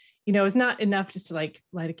 like it's not enough just to like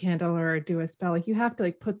light a candle or do a spell. Like you have to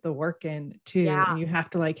like put the work in too, and you have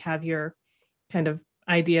to like have your kind of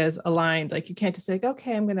ideas aligned. Like you can't just say like,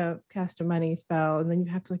 okay, I'm gonna cast a money spell, and then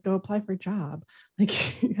you have to like go apply for a job.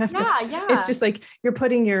 Like you have to. It's just like you're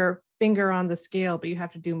putting your finger on the scale, but you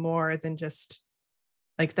have to do more than just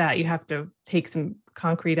like that. You have to take some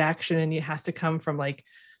concrete action, and it has to come from like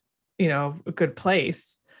a good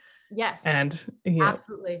place. Yes. And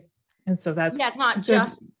absolutely. And so that's it's not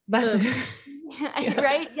just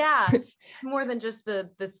right. More than just the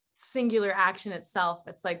singular action itself.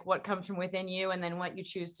 It's like what comes from within you, and then what you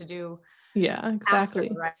choose to do. Exactly.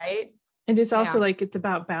 After, right. And it's also like it's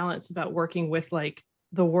about balance, about working with like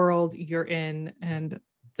the world you're in and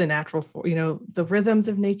the natural the rhythms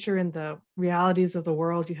of nature and the realities of the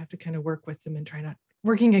world. You have to kind of work with them and try not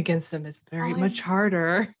working against them is very much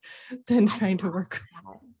harder than trying to work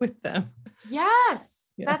with them.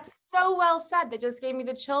 Yes, that's so well said. That just gave me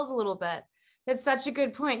the chills a little bit. That's such a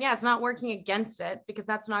good point. It's not working against it, because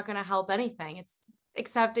that's not going to help anything. It's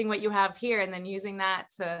accepting what you have here and then using that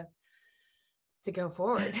to go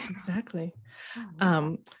forward. Exactly.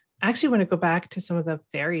 I actually want to go back to some of the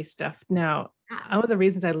fairy stuff. Now, one of the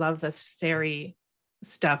reasons I love this fairy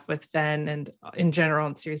stuff with Fen and in general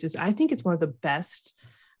in series is I think it's one of the best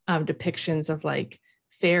depictions of like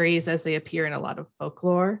fairies as they appear in a lot of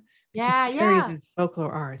folklore. Fairies in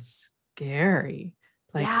folklore are scary.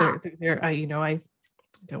 Like they're I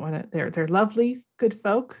don't want to. They're lovely, good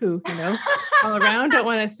folk who all around. Don't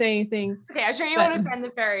want to say anything. Okay, I'm sure you won't offend the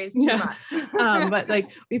fairies too much. But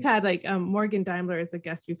like we've had like Morgan Daimler as a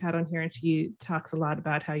guest we've had on here, and she talks a lot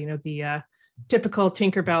about how the typical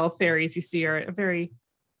Tinkerbell fairies you see are a very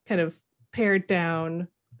kind of pared down,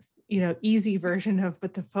 easy version of,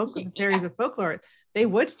 but the fairies of folklore, they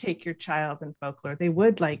would take your child in folklore. They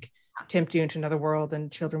would like tempt you into another world,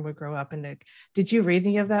 and children would grow up. And did you read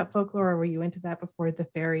any of that folklore, or were you into that before the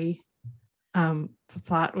fairy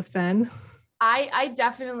plot with Fen? I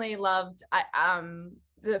definitely loved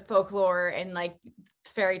the folklore and like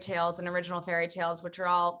fairy tales and original fairy tales, which are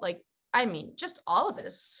all like, I mean, just all of it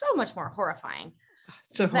is so much more horrifying.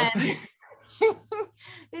 So horrifying.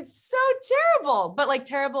 It's so terrible, but like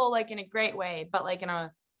terrible, like in a great way, but like in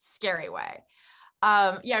a scary way.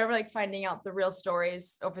 I remember like finding out the real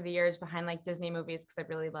stories over the years behind like Disney movies, because I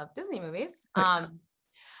really love Disney movies.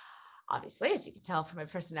 Obviously, as you can tell from my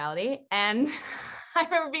personality. And I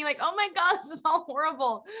remember being like, oh my God, this is all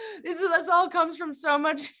horrible. This all comes from so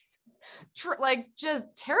much like just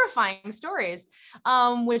terrifying stories,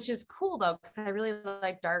 which is cool though, because I really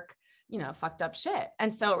like dark, fucked up shit.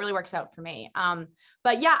 And so it really works out for me.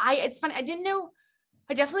 But yeah, it's funny. I didn't know,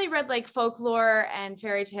 I definitely read like folklore and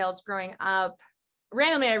fairy tales growing up.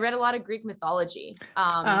 Randomly, I read a lot of Greek mythology.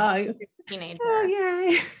 As a teenager. Oh,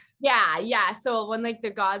 yay. Yeah. So when like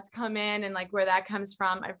the gods come in and like where that comes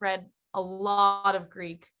from, I've read a lot of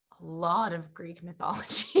Greek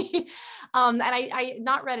mythology. And I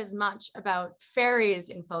not read as much about fairies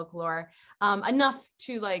in folklore, enough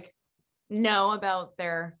to like know about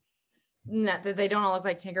that they don't all look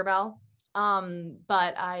like Tinkerbell.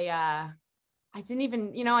 But I didn't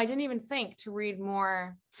even think to read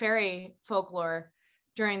more fairy folklore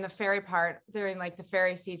during like the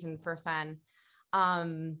fairy season for Fen.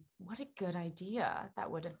 What a good idea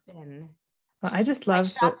that would have been. Well, I just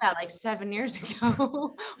loved that like 7 years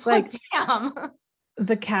ago. Like, damn.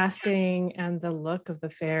 The casting and the look of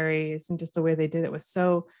the fairies and just the way they did it was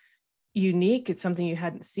so unique. It's something you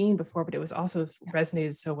hadn't seen before, but it was also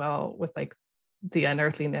resonated so well with like the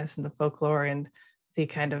unearthliness and the folklore and the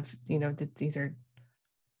kind of, these are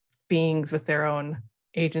beings with their own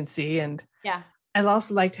agency. And I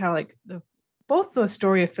also liked how like both the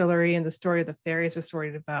story of Fillorian and the story of the fairies was sort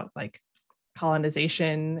of about like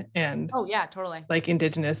colonization and totally like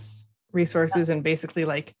indigenous resources and basically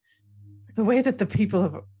like the way that the people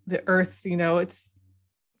of the earth, it's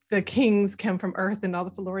the kings come from earth and all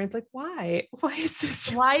the Fillorians like, why is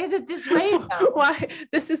this? Why is it this way though? Why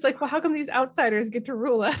this is like, well, how come these outsiders get to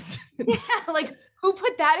rule us? Like who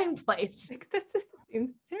put that in place? Like this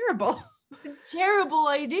seems terrible. It's a terrible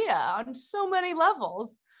idea on so many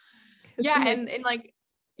levels. And like,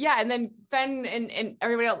 and then Fen and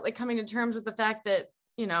everybody else like coming to terms with the fact that,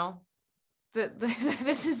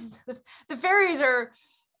 this is the fairies are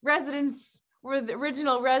were the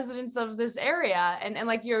original residents of this area. And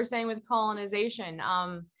like you were saying with colonization,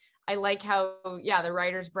 I like how, the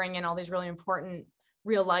writers bring in all these really important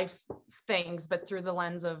real life things, but through the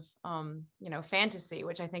lens of, fantasy,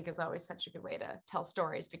 which I think is always such a good way to tell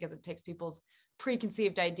stories because it takes people's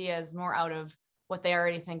preconceived ideas more out of what they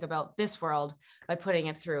already think about this world by putting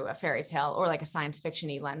it through a fairy tale or like a science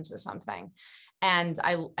fiction-y lens or something. And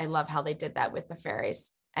I love how they did that with the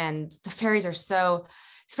fairies. And the fairies are so,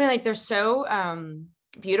 it's funny, like they're so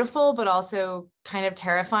beautiful, but also kind of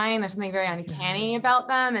terrifying. There's something very uncanny about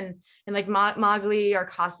them. And like Mowgli, our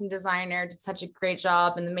costume designer, did such a great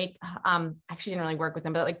job. And the actually didn't really work with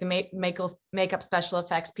them, but like the makeup special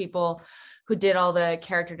effects people who did all the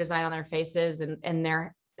character design on their faces and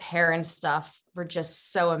their hair and stuff were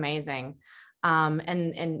just so amazing.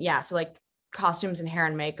 So like costumes and hair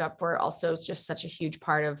and makeup were also just such a huge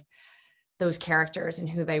part of those characters and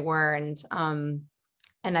who they were.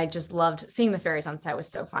 And I just loved seeing the fairies on set. Was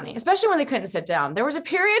so funny, especially when they couldn't sit down. There was a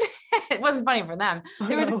period, it wasn't funny for them.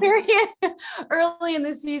 There was a period early in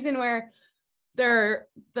this season where the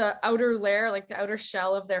outer layer, like the outer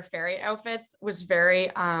shell of their fairy outfits was very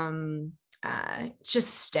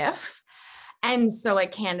just stiff. And so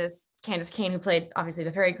like Candace Cain, who played obviously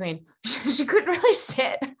the fairy queen, she couldn't really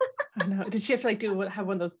sit. I know. Did she have to have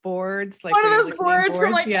one of those boards? Like one of those boards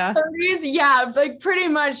from like the 30s? Yeah, like pretty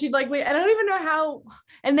much. She'd like, I don't even know how.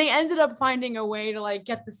 And they ended up finding a way to like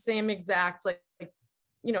get the same exact like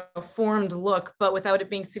formed look, but without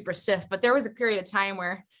it being super stiff. But there was a period of time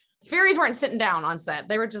where fairies weren't sitting down on set.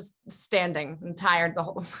 They were just standing and tired the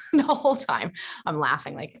whole time. I'm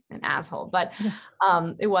laughing like an asshole, but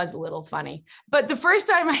it was a little funny. But the first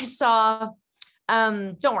time I saw,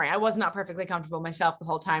 don't worry, I was not perfectly comfortable myself the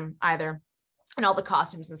whole time either, and all the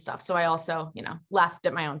costumes and stuff. So I also, laughed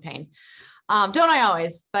at my own pain. Don't I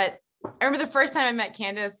always? But I remember the first time I met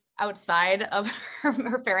Candace outside of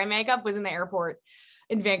her fairy makeup was in the airport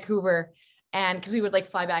in Vancouver. And because we would like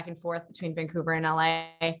fly back and forth between Vancouver and LA.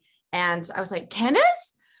 And I was like, Candace?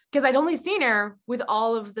 Because I'd only seen her with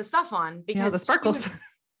all of the stuff on because the sparkles.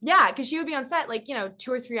 yeah, because she would be on set like,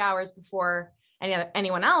 2 or 3 hours before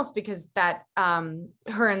anyone else, because that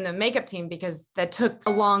her and the makeup team, because that took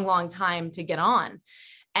a long, long time to get on.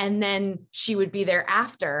 And then she would be there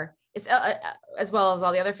after, as well as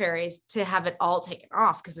all the other fairies, to have it all taken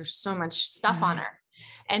off because there's so much stuff on her.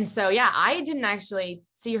 And so, yeah, I didn't actually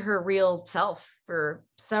see her real self for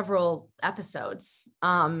several episodes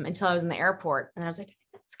until I was in the airport. And I was like,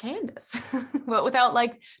 I think that's Candace, but without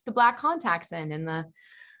like the black contacts in and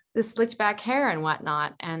the slicked back hair and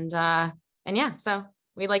whatnot. And yeah, so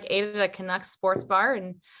we like ate at a Canucks sports bar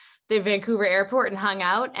in the Vancouver airport and hung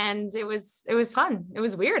out. And it was fun. It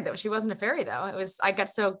was weird though. She wasn't a fairy though. I got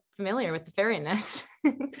so familiar with the fairiness.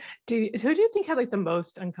 Who do you think had like the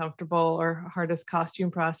most uncomfortable or hardest costume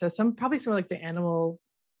process? Probably like the animal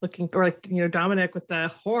looking, or like, Dominic with the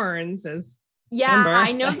horns as Amber.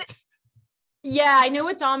 I know that. Yeah, I know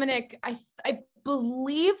with Dominic, I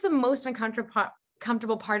believe the most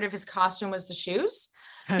uncomfortable part of his costume was the shoes,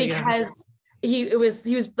 because he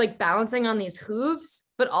was like balancing on these hooves,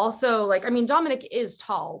 but also like, I mean, Dominic is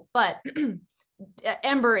tall, but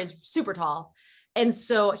Amber is super tall. And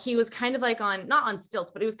so he was kind of like not on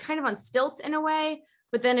stilts, but he was kind of on stilts in a way,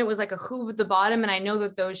 but then it was like a hoove at the bottom. And I know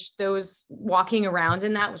that those walking around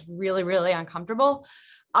in that was really, really uncomfortable,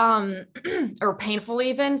 or painful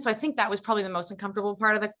even. So I think that was probably the most uncomfortable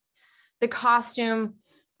part of the costume.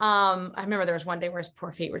 I remember there was one day where his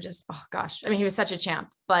poor feet were just, oh gosh. I mean, he was such a champ,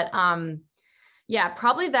 but yeah,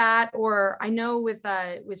 probably that. Or I know with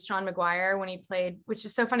Sean Maguire when he played, which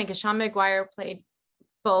is so funny because Sean Maguire played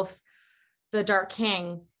both the Dark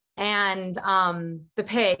King and the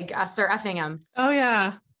pig, Sir Effingham. Oh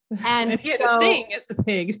yeah. And he had to sing as the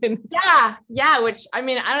pig. yeah, which I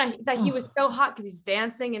mean, I don't know, that he was so hot because he's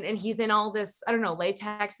dancing and he's in all this, I don't know,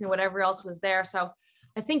 latex and whatever else was there. So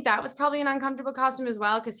I think that was probably an uncomfortable costume as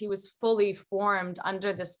well, because he was fully formed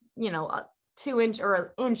under this, a 2-inch or an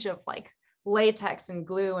inch of like latex and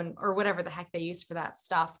glue or whatever the heck they used for that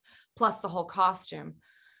stuff, plus the whole costume.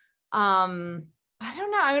 I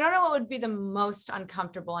don't know what would be the most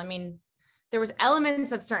uncomfortable. I mean, there was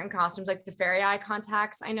elements of certain costumes, like the fairy eye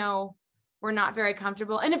contacts, I know were not very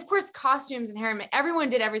comfortable. And of course, costumes and hair, everyone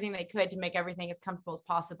did everything they could to make everything as comfortable as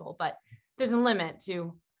possible, but there's a limit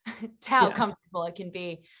to how comfortable it can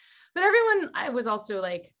be. But I was also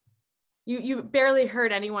like, you barely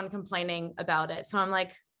heard anyone complaining about it. So I'm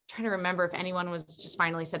like trying to remember if anyone was just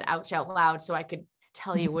finally said ouch out loud so I could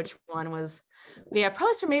tell you which one was. But yeah,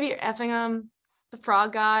 probably maybe Effingham, the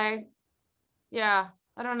frog guy. Yeah,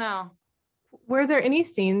 I don't know. Were there any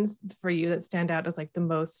scenes for you that stand out as like the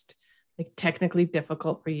most like technically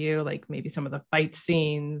difficult for you? Like maybe some of the fight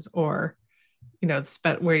scenes, or,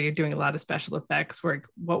 where you're doing a lot of special effects,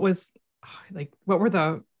 what were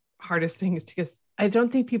the hardest things? Because I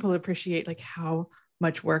don't think people appreciate like how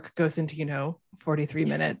much work goes into, 43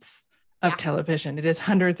 minutes of television. It is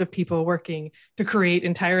hundreds of people working to create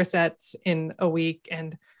entire sets in a week.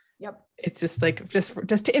 And it's just like,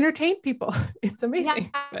 just to entertain people. It's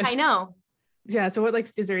amazing. Yeah, I know. Yeah. So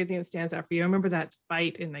is there anything that stands out for you? I remember that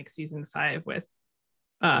fight in like season 5 with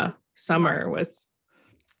Summer with,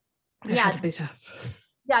 had to be tough.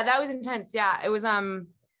 Yeah, that was intense. Yeah, it was, I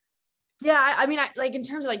mean, like in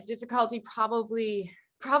terms of like difficulty, probably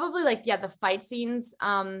like, the fight scenes,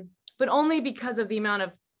 but only because of the amount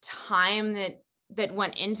of time that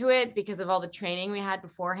went into it, because of all the training we had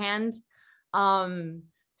beforehand.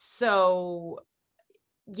 So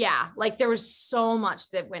yeah, like there was so much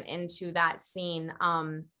that went into that scene.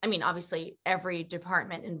 I mean, obviously every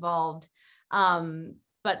department involved,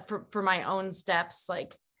 but for my own steps,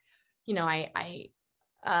 like,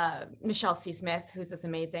 Michelle C. Smith, who's this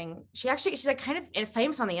amazing, she's like kind of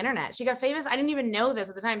famous on the internet. She got famous. I didn't even know this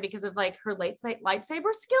at the time because of like her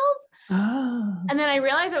lightsaber skills. Oh. And then I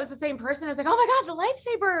realized it was the same person. I was like, oh my God,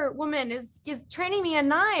 the lightsaber woman is training me in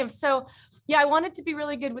knives. So yeah, I wanted to be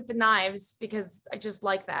really good with the knives because I just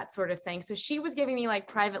like that sort of thing. So she was giving me like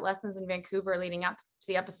private lessons in Vancouver leading up to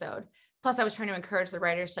the episode. Plus I was trying to encourage the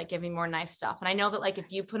writers to like give me more knife stuff. And I know that like,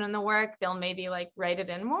 if you put in the work, they'll maybe like write it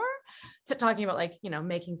in more. So talking about like,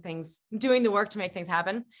 doing the work to make things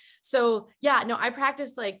happen. So yeah, no, I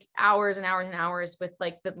practiced like hours and hours and hours with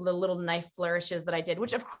like the little knife flourishes that I did,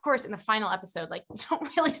 which of course in the final episode, like you don't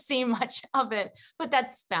really see much of it, but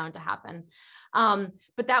that's bound to happen.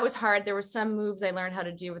 But that was hard. There were some moves I learned how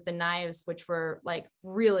to do with the knives, which were like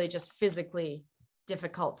really just physically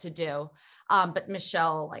difficult to do. But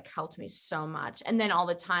Michelle like helped me so much. And then all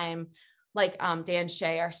the time, like Dan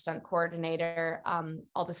Shea, our stunt coordinator,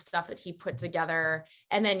 all the stuff that he put together.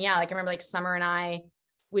 And then, yeah, like I remember like Summer and I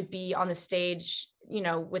would be on the stage,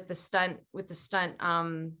 with the stunt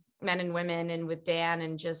Men and Women and with Dan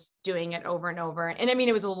and just doing it over and over. And I mean,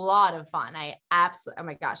 it was a lot of fun. I absolutely, oh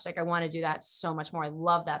my gosh, like I want to do that so much more. I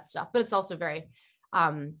love that stuff, but it's also very,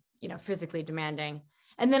 physically demanding.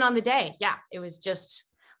 And then on the day, yeah, it was just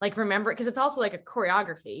like, remember, because it's also like a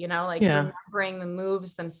choreography, like remembering the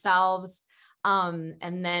moves themselves. And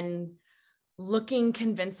then looking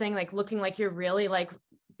convincing, like looking like you're really like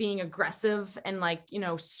being aggressive and like,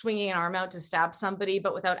 swinging an arm out to stab somebody,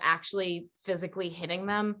 but without actually physically hitting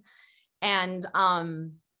them, and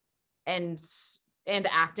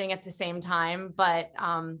acting at the same time. But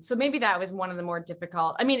so maybe that was one of the more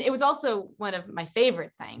difficult. I mean, it was also one of my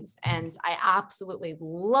favorite things and I absolutely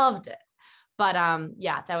loved it. But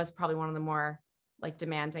that was probably one of the more like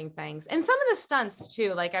demanding things. And some of the stunts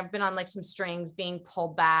too, like I've been on like some strings being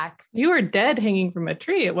pulled back. You were dead hanging from a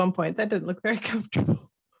tree at one point. That didn't look very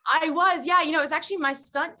comfortable. I was, yeah. It was actually my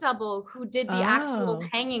stunt double who did the actual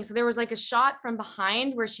hanging. So there was like a shot from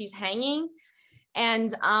behind where she's hanging.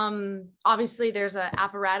 And obviously there's an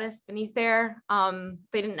apparatus beneath there.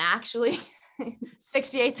 They didn't actually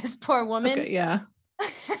asphyxiate this poor woman. Okay, yeah.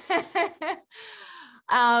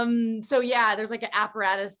 So yeah, there's like an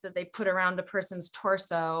apparatus that they put around the person's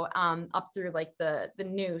torso, up through like the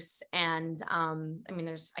noose. And, I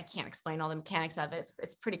mean, I can't explain all the mechanics of it.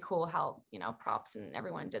 It's pretty cool how, props and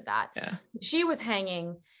everyone did that. Yeah. She was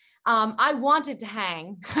hanging. I wanted to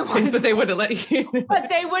hang, but they wouldn't let you. But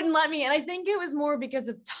they wouldn't let me. And I think it was more because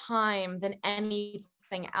of time than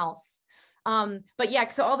anything else. But yeah,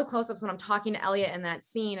 so all the close-ups when I'm talking to Elliot in that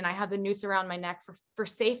scene and I have the noose around my neck for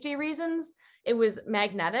safety reasons, it was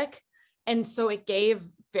magnetic. And so it gave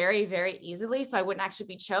very, very easily. So I wouldn't actually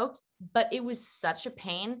be choked, but it was such a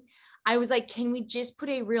pain. I was like, can we just put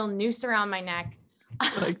a real noose around my neck?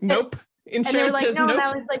 Like, nope. And they were like, no, nope. And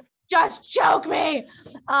I was like, just choke me.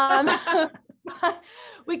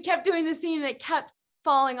 We kept doing the scene and it kept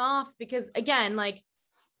falling off because again, like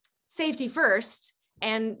safety first,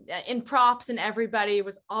 and in props and everybody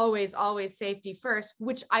was always safety first,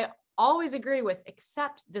 which I always agree with,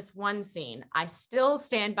 except this one scene. I still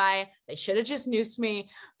stand by, they should have just noosed me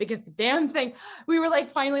because the damn thing, we were like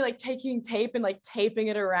finally like taking tape and like taping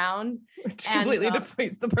it around. Which completely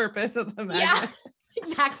defeats the purpose of the magnet. Yeah,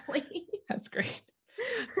 exactly. That's great.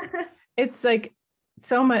 It's like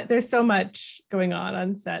there's so much going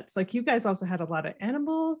on sets. Like you guys also had a lot of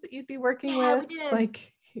animals that you'd be working with. We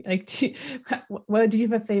did. What did you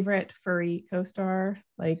have a favorite furry co-star?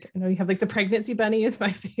 Like I know you have like the pregnancy bunny is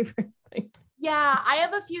my favorite thing. Yeah, I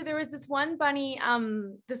have a few. There was this one bunny,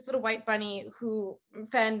 this little white bunny who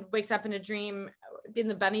Fen wakes up in a dream and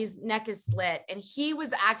the bunny's neck is slit. And he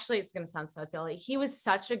was actually, it's going to sound so silly, he was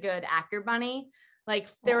such a good actor bunny. Like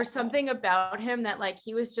there was something about him that like,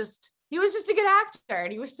 he was just a good actor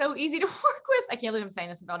and he was so easy to work with. I can't believe I'm saying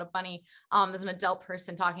this about a bunny as an adult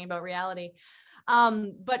person talking about reality.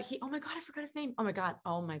 But oh my God, I forgot his name. Oh my God,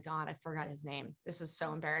 I forgot his name. This is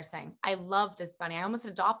so embarrassing. I love this bunny. I almost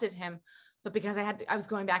adopted him, but because I was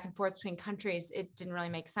going back and forth between countries, it didn't really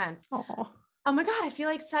make sense. Aww. Oh my God, I feel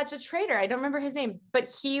like such a traitor. I don't remember his name,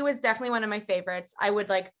 but he was definitely one of my favorites. I would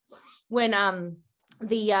like when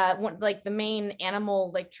the main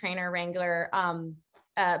animal like trainer wrangler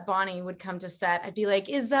Bonnie would come to set, I'd be like,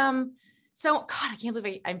 so God, I can't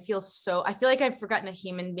believe I feel like I've forgotten a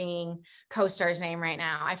human being co-star's name right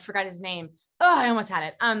now. I forgot his name. Oh, I almost had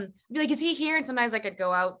it. I'd be like, is he here? And sometimes I could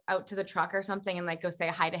go out to the truck or something and like go say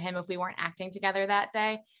hi to him if we weren't acting together that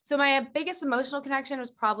day. So my biggest emotional connection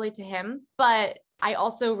was probably to him, but I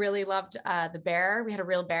also really loved the bear. We had a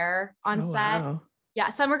real bear on set. Wow. Yeah,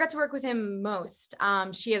 Summer got to work with him most.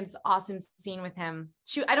 She had an awesome scene with him.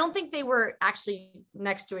 I don't think they were actually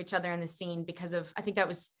next to each other in the scene because I think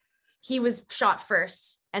he was shot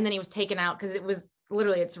first and then he was taken out because it was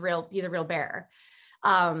literally, he's a real bear.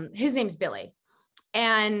 His name's Billy.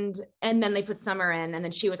 And then they put Summer in and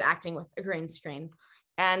then she was acting with a green screen.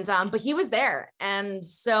 And, but he was there. And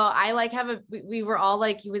so I like we were all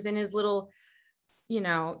like, he was in his little,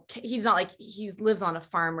 he's not like he lives on a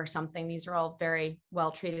farm or something. These are all very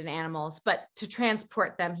well-treated animals, but to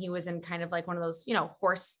transport them, he was in kind of like one of those,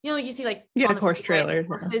 horse, you see like a horse trailer.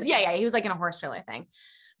 Horses. Yeah. He was like in a horse trailer thing.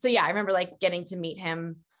 So yeah, I remember like getting to meet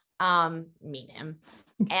him. And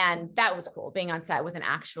that was cool being on set with an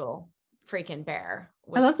actual freaking bear.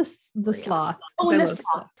 I love the sloth. Oh, and the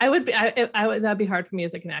sloth. That'd be hard for me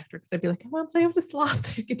as like an actor because I'd be like, I want to play with the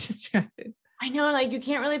sloth. I get distracted. I know, like you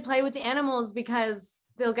can't really play with the animals because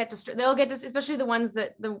they'll get especially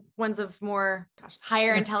the ones of more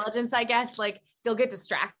higher intelligence, I guess, like they'll get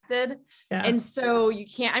distracted. Yeah. And so you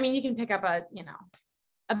can't, I mean, you can pick up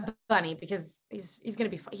a a bunny because he's going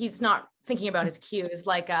to be, he's not thinking about his cues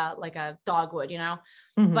like a dog would,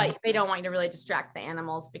 but they don't want you to really distract the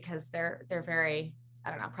animals because they're very, I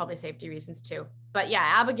don't know, probably safety reasons too. But yeah,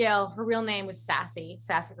 Abigail, her real name was Sassy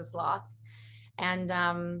the Sloth. And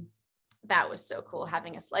that was so cool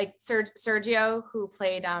having us, like Sergio, who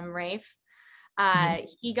played Rafe.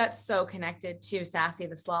 He got so connected to Sassy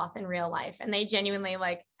the Sloth in real life, and they genuinely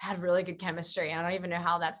like had really good chemistry. I don't even know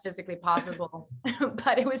how that's physically possible,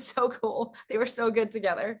 but it was so cool. They were so good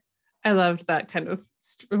together. I loved that kind of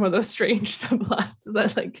one of those strange subplots. Is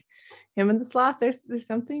that like him and the sloth? There's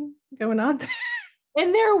something going on there.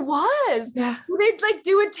 And there was. Yeah. They'd like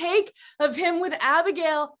do a take of him with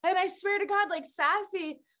Abigail, and I swear to God, like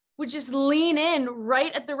Sassy would just lean in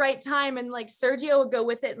right at the right time, and like Sergio would go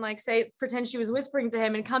with it and like pretend she was whispering to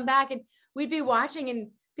him and come back, and we'd be watching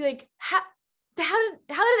and be like, how did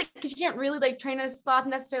it, because you can't really like train a sloth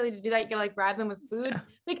necessarily to do that. You gotta like bribe them with food.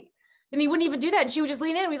 Like, and he wouldn't even do that. And she would just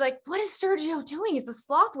lean in and we'd be like, what is Sergio doing? He's the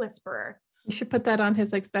sloth whisperer. You should put that on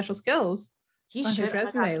his like special skills. He on should. his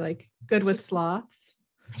resume, like good with sloths.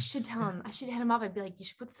 I should tell him. I should hit him up. I'd be like, you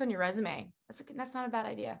should put this on your resume. That's not a bad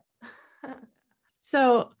idea.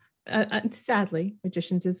 So sadly,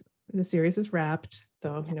 the series is wrapped,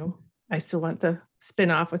 though. I still want the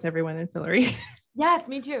spin-off with everyone in Fillorian. Yes,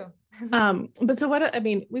 me too. But so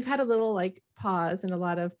we've had a little like pause in a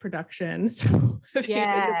lot of production. So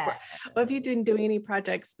have you been doing any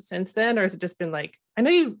projects since then, or has it just been like, I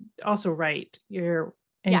know you also write, you're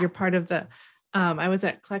part of the I was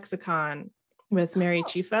at Klexicon with Mary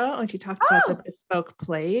Chifo, and she talked about the bespoke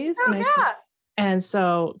plays. And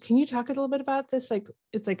so can you talk a little bit about this? Like,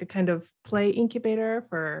 it's like a kind of play incubator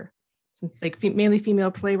for some like mainly female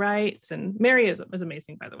playwrights, and Mary was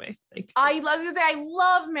amazing, by the way. Like, I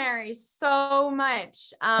love Mary so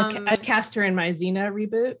much. I've cast her in my Xena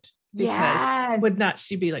reboot because would not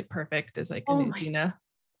she be like perfect as like a new Xena?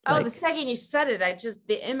 The second you said it,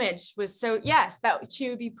 the image was so, yes, that she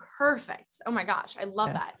would be perfect. Oh my gosh, I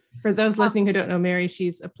love that. For those listening who don't know Mary,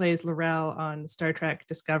 plays Laurel on Star Trek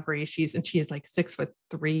Discovery. She is like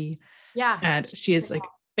 6'3". Yeah. And she is like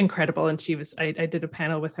incredible. And I did a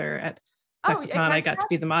panel with her at Klexicon. I got to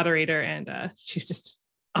be the moderator, and she's just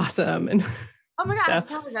awesome. And oh my God, I have to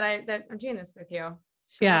tell her that I'm doing this with you.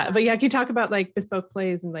 But can you talk about like bespoke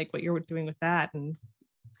plays and like what you're doing with that and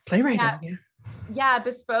playwriting? Yeah,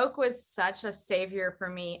 bespoke was such a savior for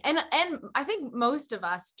me, and I think most of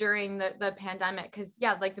us during the pandemic, because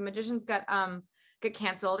like the Magicians got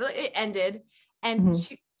canceled, it ended, and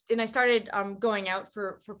I started going out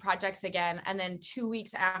for projects again, and then 2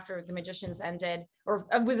 weeks after the Magicians ended or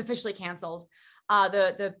was officially canceled,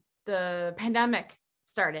 the pandemic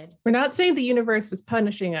started. We're not saying the universe was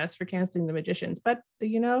punishing us for canceling the Magicians, but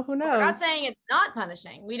who knows? We're not saying it's not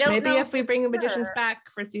punishing. We don't know. Maybe if we bring the Magicians back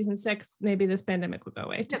for season 6, maybe this pandemic will go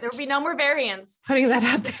away. There will be no more variants. Putting that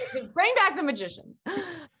out there. Bring back the Magicians.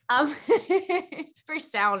 Very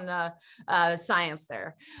sound science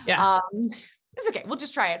there. Yeah. It's okay. We'll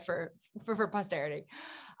just try it for posterity.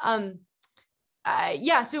 So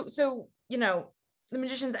the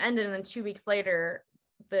Magicians ended, and then 2 weeks later,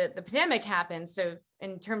 the pandemic happened. So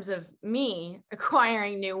in terms of me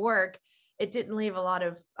acquiring new work, it didn't leave a lot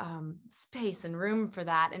of space and room for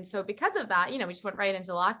that. And so because of that, we just went right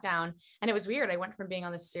into lockdown, and it was weird. I went from being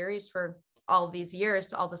on this series for all of these years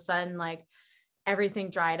to all of a sudden, like everything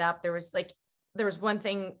dried up. There was one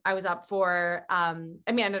thing I was up for. I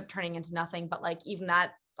ended up turning into nothing, but like even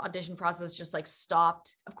that audition process just like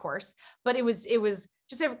stopped, of course, but it was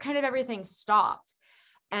just kind of everything stopped.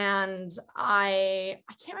 And I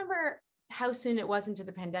can't remember how soon it was into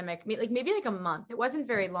the pandemic, maybe like a month. It wasn't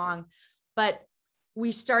very long, but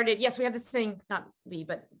we started, we have this thing, not we,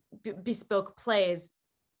 but bespoke plays,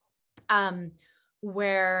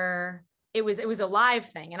 where it was a live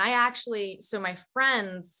thing. And I actually, so my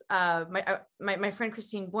friends, my friend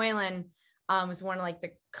Christine Boylan was one of like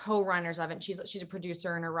the co-runners of it. She's a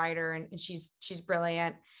producer and a writer, and she's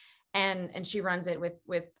brilliant. And she runs it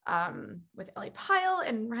with Ellie Pyle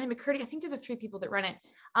and Ryan McCurdy. I think they're the 3 people that run it.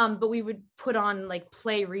 But we would put on like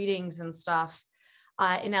play readings and stuff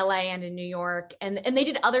in LA and in New York. And they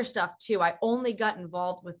did other stuff too. I only got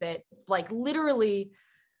involved with it like literally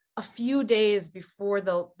a few days before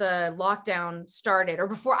the lockdown started, or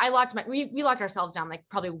before I locked we locked ourselves down like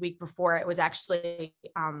probably a week before it was actually,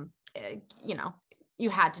 you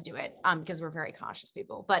had to do it because we're very cautious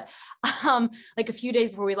people. But like a few days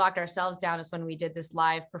before we locked ourselves down is when we did this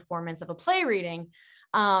live performance of a play reading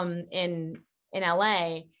in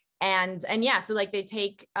LA. And so like they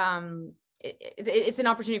take, it's an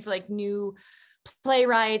opportunity for like new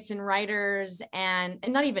playwrights and writers and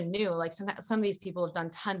not even new, like some of these people have done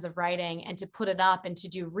tons of writing, and to put it up and to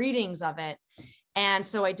do readings of it. And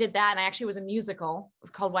so I did that, and I actually was a musical. It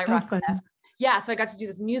was called White Rock Cliff. Yeah, so I got to do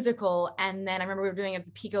this musical, and then I remember we were doing it at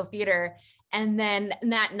the Pico Theater. And then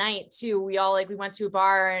that night too, we went to a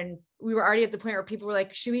bar, and we were already at the point where people were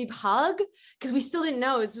like, should we hug? Because we still didn't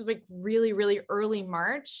know. This was like really, really early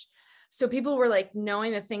March. So people were like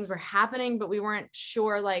knowing that things were happening, but we weren't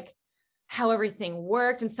sure like how everything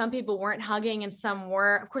worked. And some people weren't hugging and some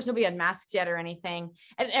were. Of course, nobody had masks yet or anything.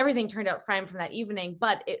 And everything turned out fine from that evening.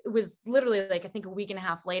 But it was literally like, I think a week and a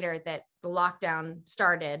half later that the lockdown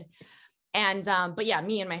started. And, but yeah,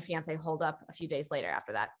 me and my fiance holed up a few days later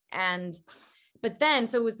after that. But then,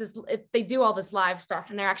 so it was they do all this live stuff,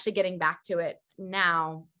 and they're actually getting back to it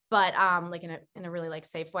now, but, like in a really like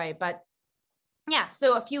safe way. But yeah,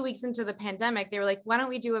 so a few weeks into the pandemic, they were like, why don't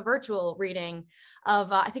we do a virtual reading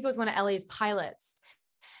of, I think it was one of LA's pilots,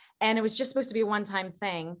 and it was just supposed to be a one-time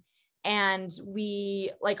thing. And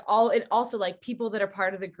we also like people that are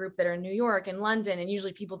part of the group that are in New York and London, and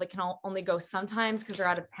usually people that can only go sometimes because they're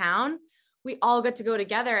out of town. We all got to go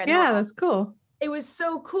together. And yeah, that's cool. It was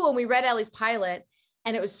so cool. And we read Ellie's pilot,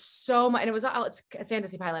 and it was so much, and it was, it's a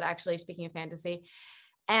fantasy pilot, actually, speaking of fantasy.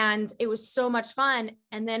 And it was so much fun.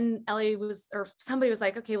 And then somebody was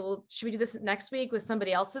like, okay, well, should we do this next week with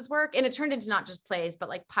somebody else's work? And it turned into not just plays, but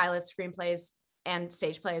like pilots, screenplays, and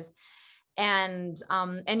stage plays. And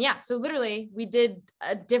yeah, so literally we did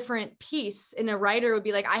a different piece, and a writer would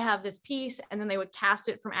be like, I have this piece. And then they would cast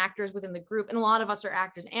it from actors within the group. And a lot of us are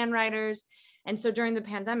actors and writers. And so during the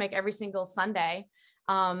pandemic, every single Sunday,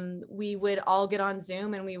 we would all get on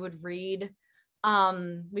Zoom and we would read.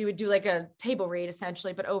 We would do like a table read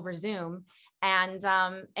essentially, but over Zoom. And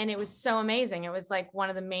it was so amazing. It was like one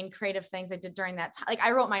of the main creative things I did during that time. Like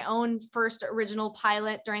I wrote my own first original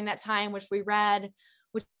pilot during that time, which we read,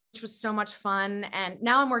 which was so much fun. And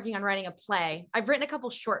now I'm working on writing a play. I've written a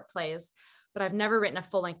couple short plays, but I've never written a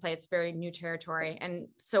full-length play. It's very new territory. And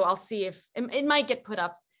so I'll see if it might get put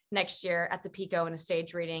up next year at the Pico in a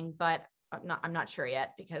stage reading, but I'm not sure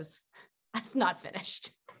yet because it's not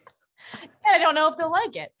finished. And I don't know if they'll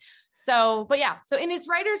like it. So, but yeah, so, and it's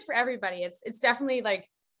writers for everybody. It's definitely like,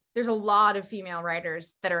 there's a lot of female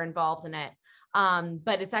writers that are involved in it.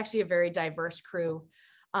 But it's actually a very diverse crew,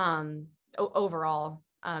 overall,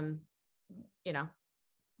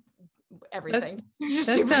 everything.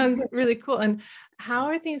 That sounds really cool. And how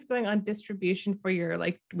are things going on distribution for your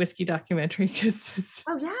like whiskey documentary?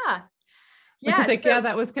 Oh yeah. Yeah,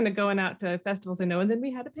 that was kind of going out to festivals, I know, and then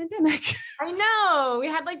we had a pandemic. I know. We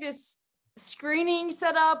had like this screening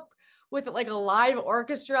set up with like a live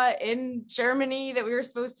orchestra in Germany that we were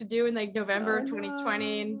supposed to do in like November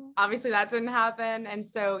 2020. And obviously that didn't happen. And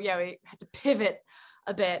so, yeah, we had to pivot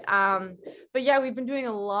a bit. But yeah, we've been doing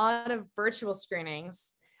a lot of virtual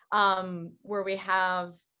screenings where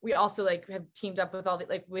we also like have teamed up with all the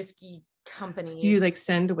like whiskey companies. Do you like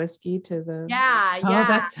send whiskey to the? Yeah. Oh,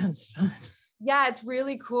 that sounds fun. Yeah, it's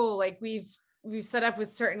really cool. Like we've set up with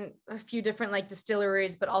a few different like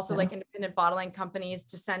distilleries, but also like independent bottling companies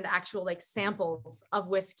to send actual like samples of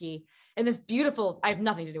whiskey. And this beautiful, I have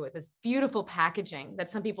nothing to do with this beautiful packaging that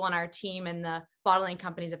some people on our team and the bottling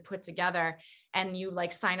companies have put together. And you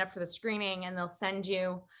like sign up for the screening, and they'll send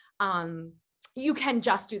you, you can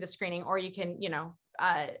just do the screening, or you can,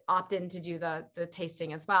 opt in to do the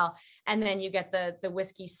tasting as well. And then you get the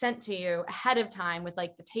whiskey sent to you ahead of time with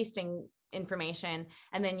like the tasting information,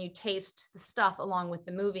 and then you taste the stuff along with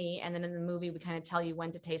the movie. And then in the movie we kind of tell you when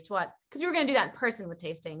to taste what, because we were going to do that in person with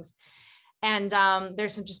tastings. And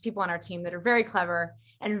there's some just people on our team that are very clever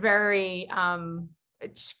and very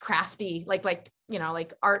crafty, like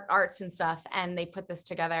arts and stuff, and they put this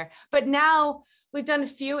together. But now we've done a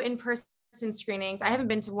few in-person screenings. I haven't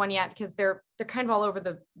been to one yet because they're kind of all over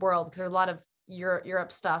the world, because there's a lot of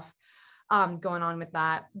Europe stuff going on with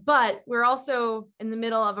that. But we're also in the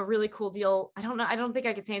middle of a really cool deal. I don't think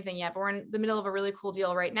I could say anything yet, but we're in the middle of a really cool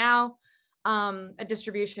deal right now. A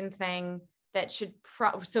distribution thing that should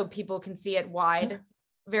so people can see it wide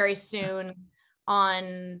very soon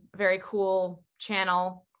on a very cool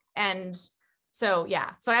channel. And so,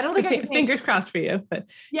 yeah, so I don't think I can fingers crossed for you, but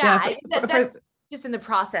that's just in the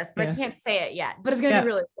process, but I can't say it yet, but it's going to be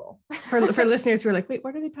really cool. for listeners who are like, wait,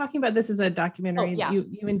 what are they talking about? This is a documentary you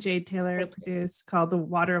and Jade Taylor produced called The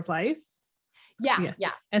Water of Life. Yeah. And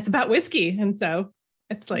it's about whiskey. And so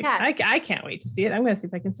it's like, I can't wait to see it. I'm going to see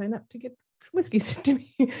if I can sign up to get whiskey sent to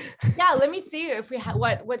me. Yeah. Let me see if we have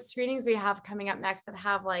what screenings we have coming up next that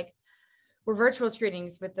have like, we're virtual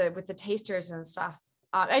screenings with the tasters and stuff.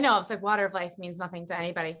 I know it's like water of life means nothing to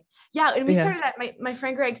anybody. Yeah. And we started that, my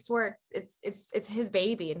friend Greg Swartz, it's his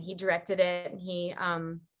baby, and he directed it, and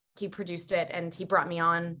he produced it, and he brought me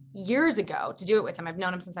on years ago to do it with him. I've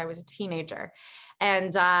known him since I was a teenager.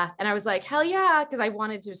 And I was like, hell yeah. Cause I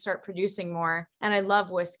wanted to start producing more, and I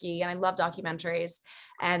love whiskey and I love documentaries.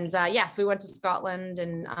 And so we went to Scotland,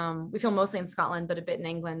 and we filmed mostly in Scotland, but a bit in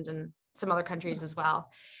England and some other countries as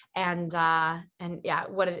well. And yeah,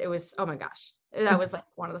 it was, oh my gosh, that was like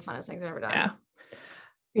one of the funnest things I've ever done.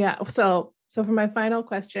 Yeah. So for my final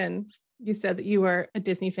question, you said that you were a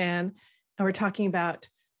Disney fan, and we're talking about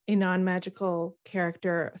a non-magical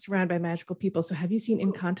character surrounded by magical people. So have you seen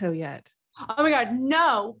Encanto yet? Oh my God,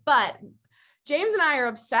 no, but James and I are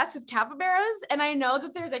obsessed with capybaras, and I know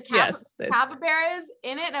that there's a capybaras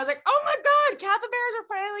in it. And I was like, oh my God, capybaras are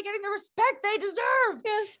finally getting the respect they deserve.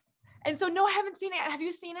 Yes. And so, no, I haven't seen it. Have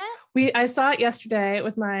you seen it? I saw it yesterday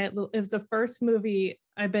with it was the first movie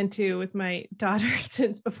I've been to with my daughter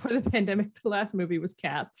since before the pandemic. The last movie was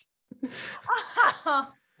Cats. So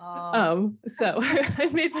I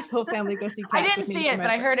made my whole family go see Cats. I didn't see it, but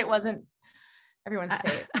I heard it wasn't everyone's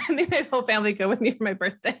favorite. I made my whole family go with me for my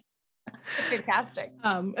birthday. It's fantastic.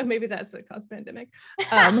 And maybe that's what caused pandemic.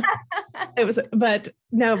 But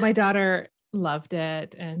no, my daughter loved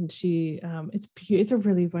it, and she it's a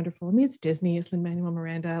really wonderful. I mean, it's Disney, it's Lin-Manuel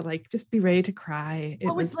Miranda, like just be ready to cry.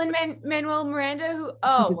 It's Lin-Manuel Miranda who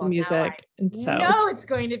the music, and so it's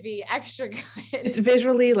going to be extra good. It's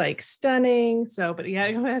visually like stunning. So, but yeah,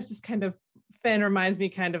 it's just kind of reminds me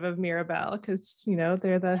kind of Mirabelle, because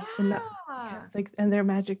they're and their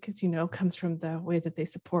magic, because comes from the way that they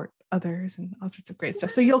support others and all sorts of great stuff.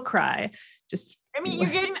 So you'll cry.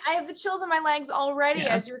 I have the chills on my legs already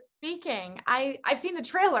as you're speaking. I've seen the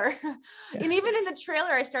trailer, and even in the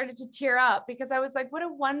trailer I started to tear up, because I was like, what a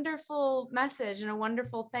wonderful message and a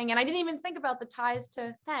wonderful thing. And I didn't even think about the ties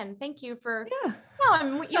to Fen. Thank you for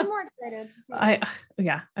I'm even more excited to see I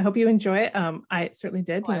hope you enjoy it. I certainly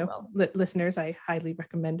did. Listeners, I highly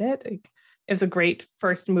recommend it. It was a great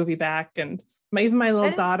first movie back, and even my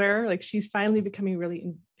little daughter, like, she's finally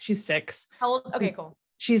becoming she's 6. How old? Okay, cool.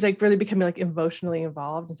 She's like really becoming like emotionally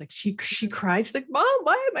involved. It's like she cried. She's like, Mom,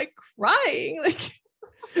 why am I crying? Like,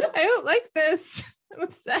 I don't like this. I'm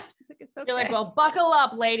upset. She's like, it's okay. You're like, well, buckle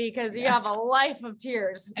up, lady, because you have a life of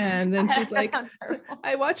tears. And then she's like,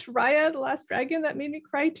 I watched Raya the Last Dragon. That made me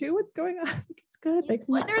cry too. What's going on? Like, it's good. Like,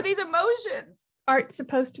 what are these emotions? Art's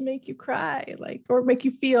supposed to make you cry, like, or make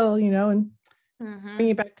you feel, and bringing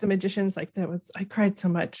it back to the Magicians, like, I cried so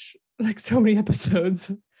much, like so many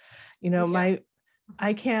episodes.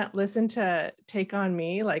 I can't listen to Take On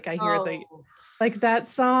Me. Like, I hear that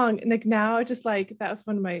song, and like now just like that was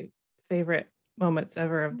one of my favorite moments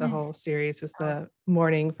ever of the whole series, was the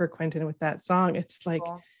morning for Quentin with that song. It's like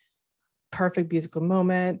perfect musical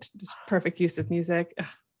moment, just perfect use of music. Ugh,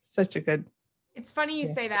 such a good. It's funny you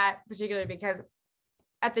say that, particularly because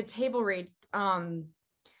at the table read,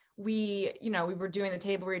 we were doing the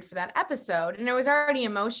table read for that episode, and it was already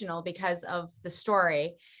emotional because of the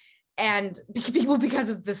story. And because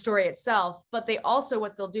of the story itself, but they also,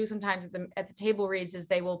 what they'll do sometimes at the table reads is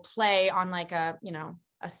they will play on like a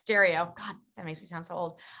stereo. God, that makes me sound so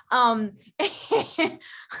old. On the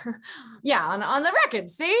record,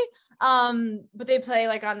 see? But they play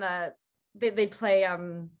like on they play,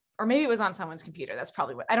 or maybe it was on someone's computer. That's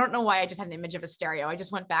probably what, I don't know why I just had an image of a stereo. I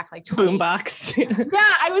just went back like 20. Boombox.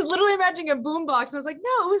 Yeah, I was literally imagining a boombox, and I was like,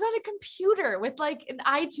 no, it was on a computer with like an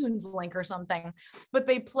iTunes link or something. But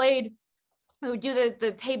we would do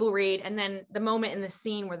the table read, and then the moment in the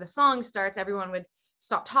scene where the song starts, everyone would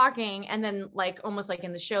stop talking, and then like almost like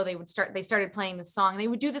in the show they started playing the song. They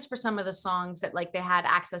would do this for some of the songs that like they had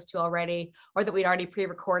access to already, or that we'd already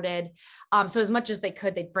pre-recorded. So as much as they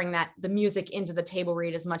could, they'd bring the music into the table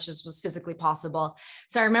read as much as was physically possible.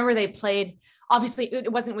 So I remember they played, obviously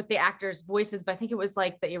it wasn't with the actors' voices, but I think it was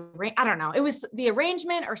like I don't know, it was the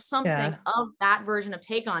arrangement or something of that version of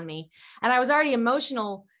Take On Me. And I was already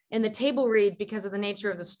emotional in the table read because of the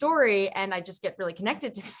nature of the story, and I just get really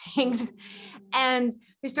connected to things. And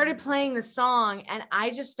they started playing the song, and I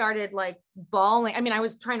just started like bawling. I mean, I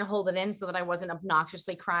was trying to hold it in so that I wasn't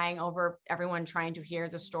obnoxiously crying over everyone trying to hear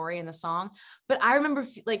the story and the song. But I remember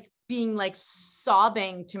like being like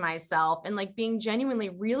sobbing to myself and like being genuinely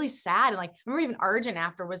really sad. And like, I remember even Arjun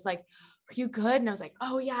after was like, are you good? And I was like,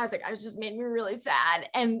 oh yeah. I was like, I was just made me really sad.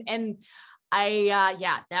 And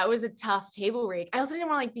that was a tough table read. I also didn't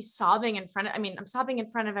want to like be sobbing I'm sobbing in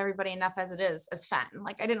front of everybody enough as it is as Fen.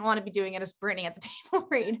 Like, I didn't want to be doing it as Brittany at the table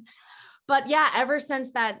read. But yeah, ever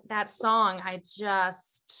since that song, I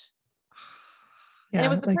just, And it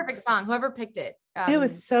was the like, perfect song. Whoever picked it. It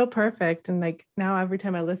was so perfect. And like now every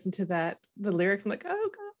time I listen to that, the lyrics, I'm like, oh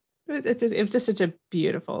God. It was just such a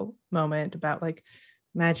beautiful moment about like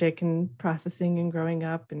magic and processing and growing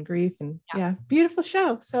up and grief and beautiful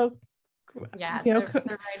show. So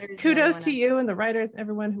the writers kudos to you and the writers,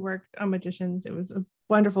 everyone who worked on Magicians. It was a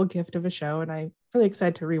wonderful gift of a show, and I'm really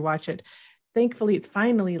excited to rewatch it. Thankfully, it's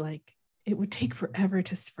finally like it would take forever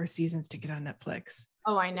for seasons to get on Netflix.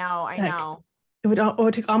 Oh, I know. It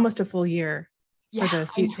would take almost a full year for the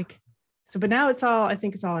season. So, but now I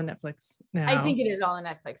think it's all on Netflix now. I think it is all on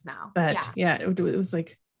Netflix now. But it was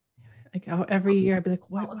like every year I'd be like,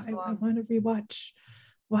 what? I want to rewatch.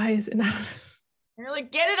 Why is it not? You're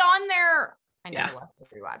like, get it on there. I never love to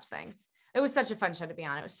rewatch things. It was such a fun show to be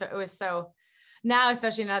on. It was so now,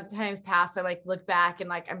 especially now times past, I like look back and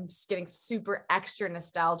like I'm just getting super extra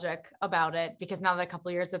nostalgic about it because now that a couple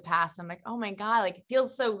of years have passed, I'm like, oh my God, like it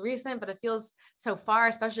feels so recent, but it feels so far,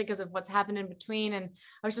 especially because of what's happened in between. And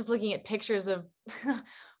I was just looking at pictures of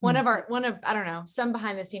one of I don't know, some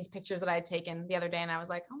behind the scenes pictures that I had taken the other day. And I was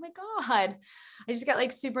like, oh my God, I just got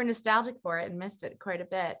like super nostalgic for it and missed it quite a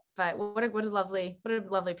bit. But what a lovely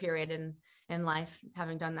period in life,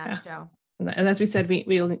 having done that show. And as we said,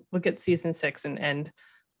 we'll get season 6 and end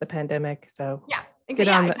the pandemic. So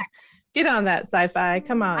exactly. Get on that SyFy.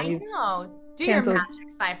 Come on. I know. Do canceled. your magic,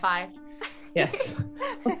 SyFy. Yes.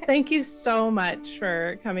 Well, thank you so much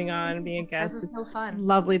for coming on and being a guest. This was so fun.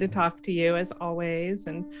 Lovely to talk to you as always.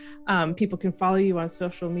 And people can follow you on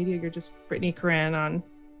social media. You're just Brittany Curran on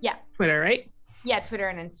Twitter, right? Yeah, Twitter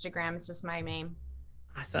and Instagram. It's just my name.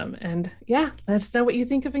 Awesome. And let us know what you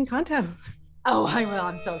think of Encanto. Oh, I will.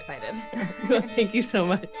 I'm so excited. Well, thank you so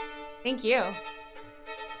much. Thank you.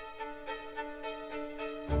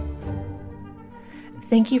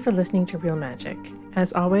 Thank you for listening to Real Magic.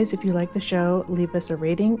 As always, if you like the show, leave us a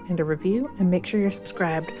rating and a review, and make sure you're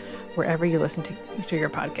subscribed wherever you listen to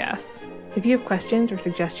your podcasts. If you have questions or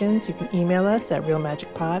suggestions, you can email us at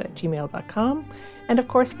realmagicpod@gmail.com, and of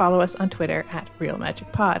course, follow us on Twitter at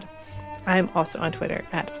realmagicpod. I'm also on Twitter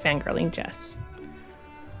at fangirlingjess.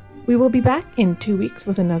 We will be back in 2 weeks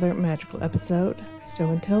with another magical episode.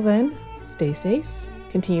 So until then, stay safe,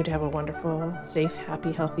 continue to have a wonderful, safe,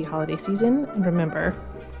 happy, healthy holiday season, and remember,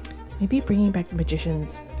 maybe bringing back the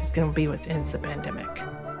Magicians is going to be what ends the pandemic.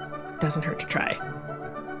 Doesn't hurt to try.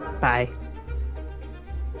 Bye.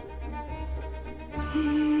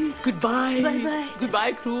 Goodbye. Bye-bye.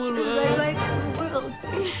 Goodbye, cruel world. Bye-bye, cruel world.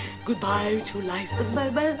 Goodbye to life.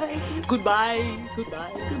 Bye-bye, life. Goodbye.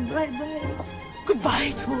 Goodbye. Goodbye, bye. Goodbye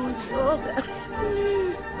to all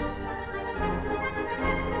that.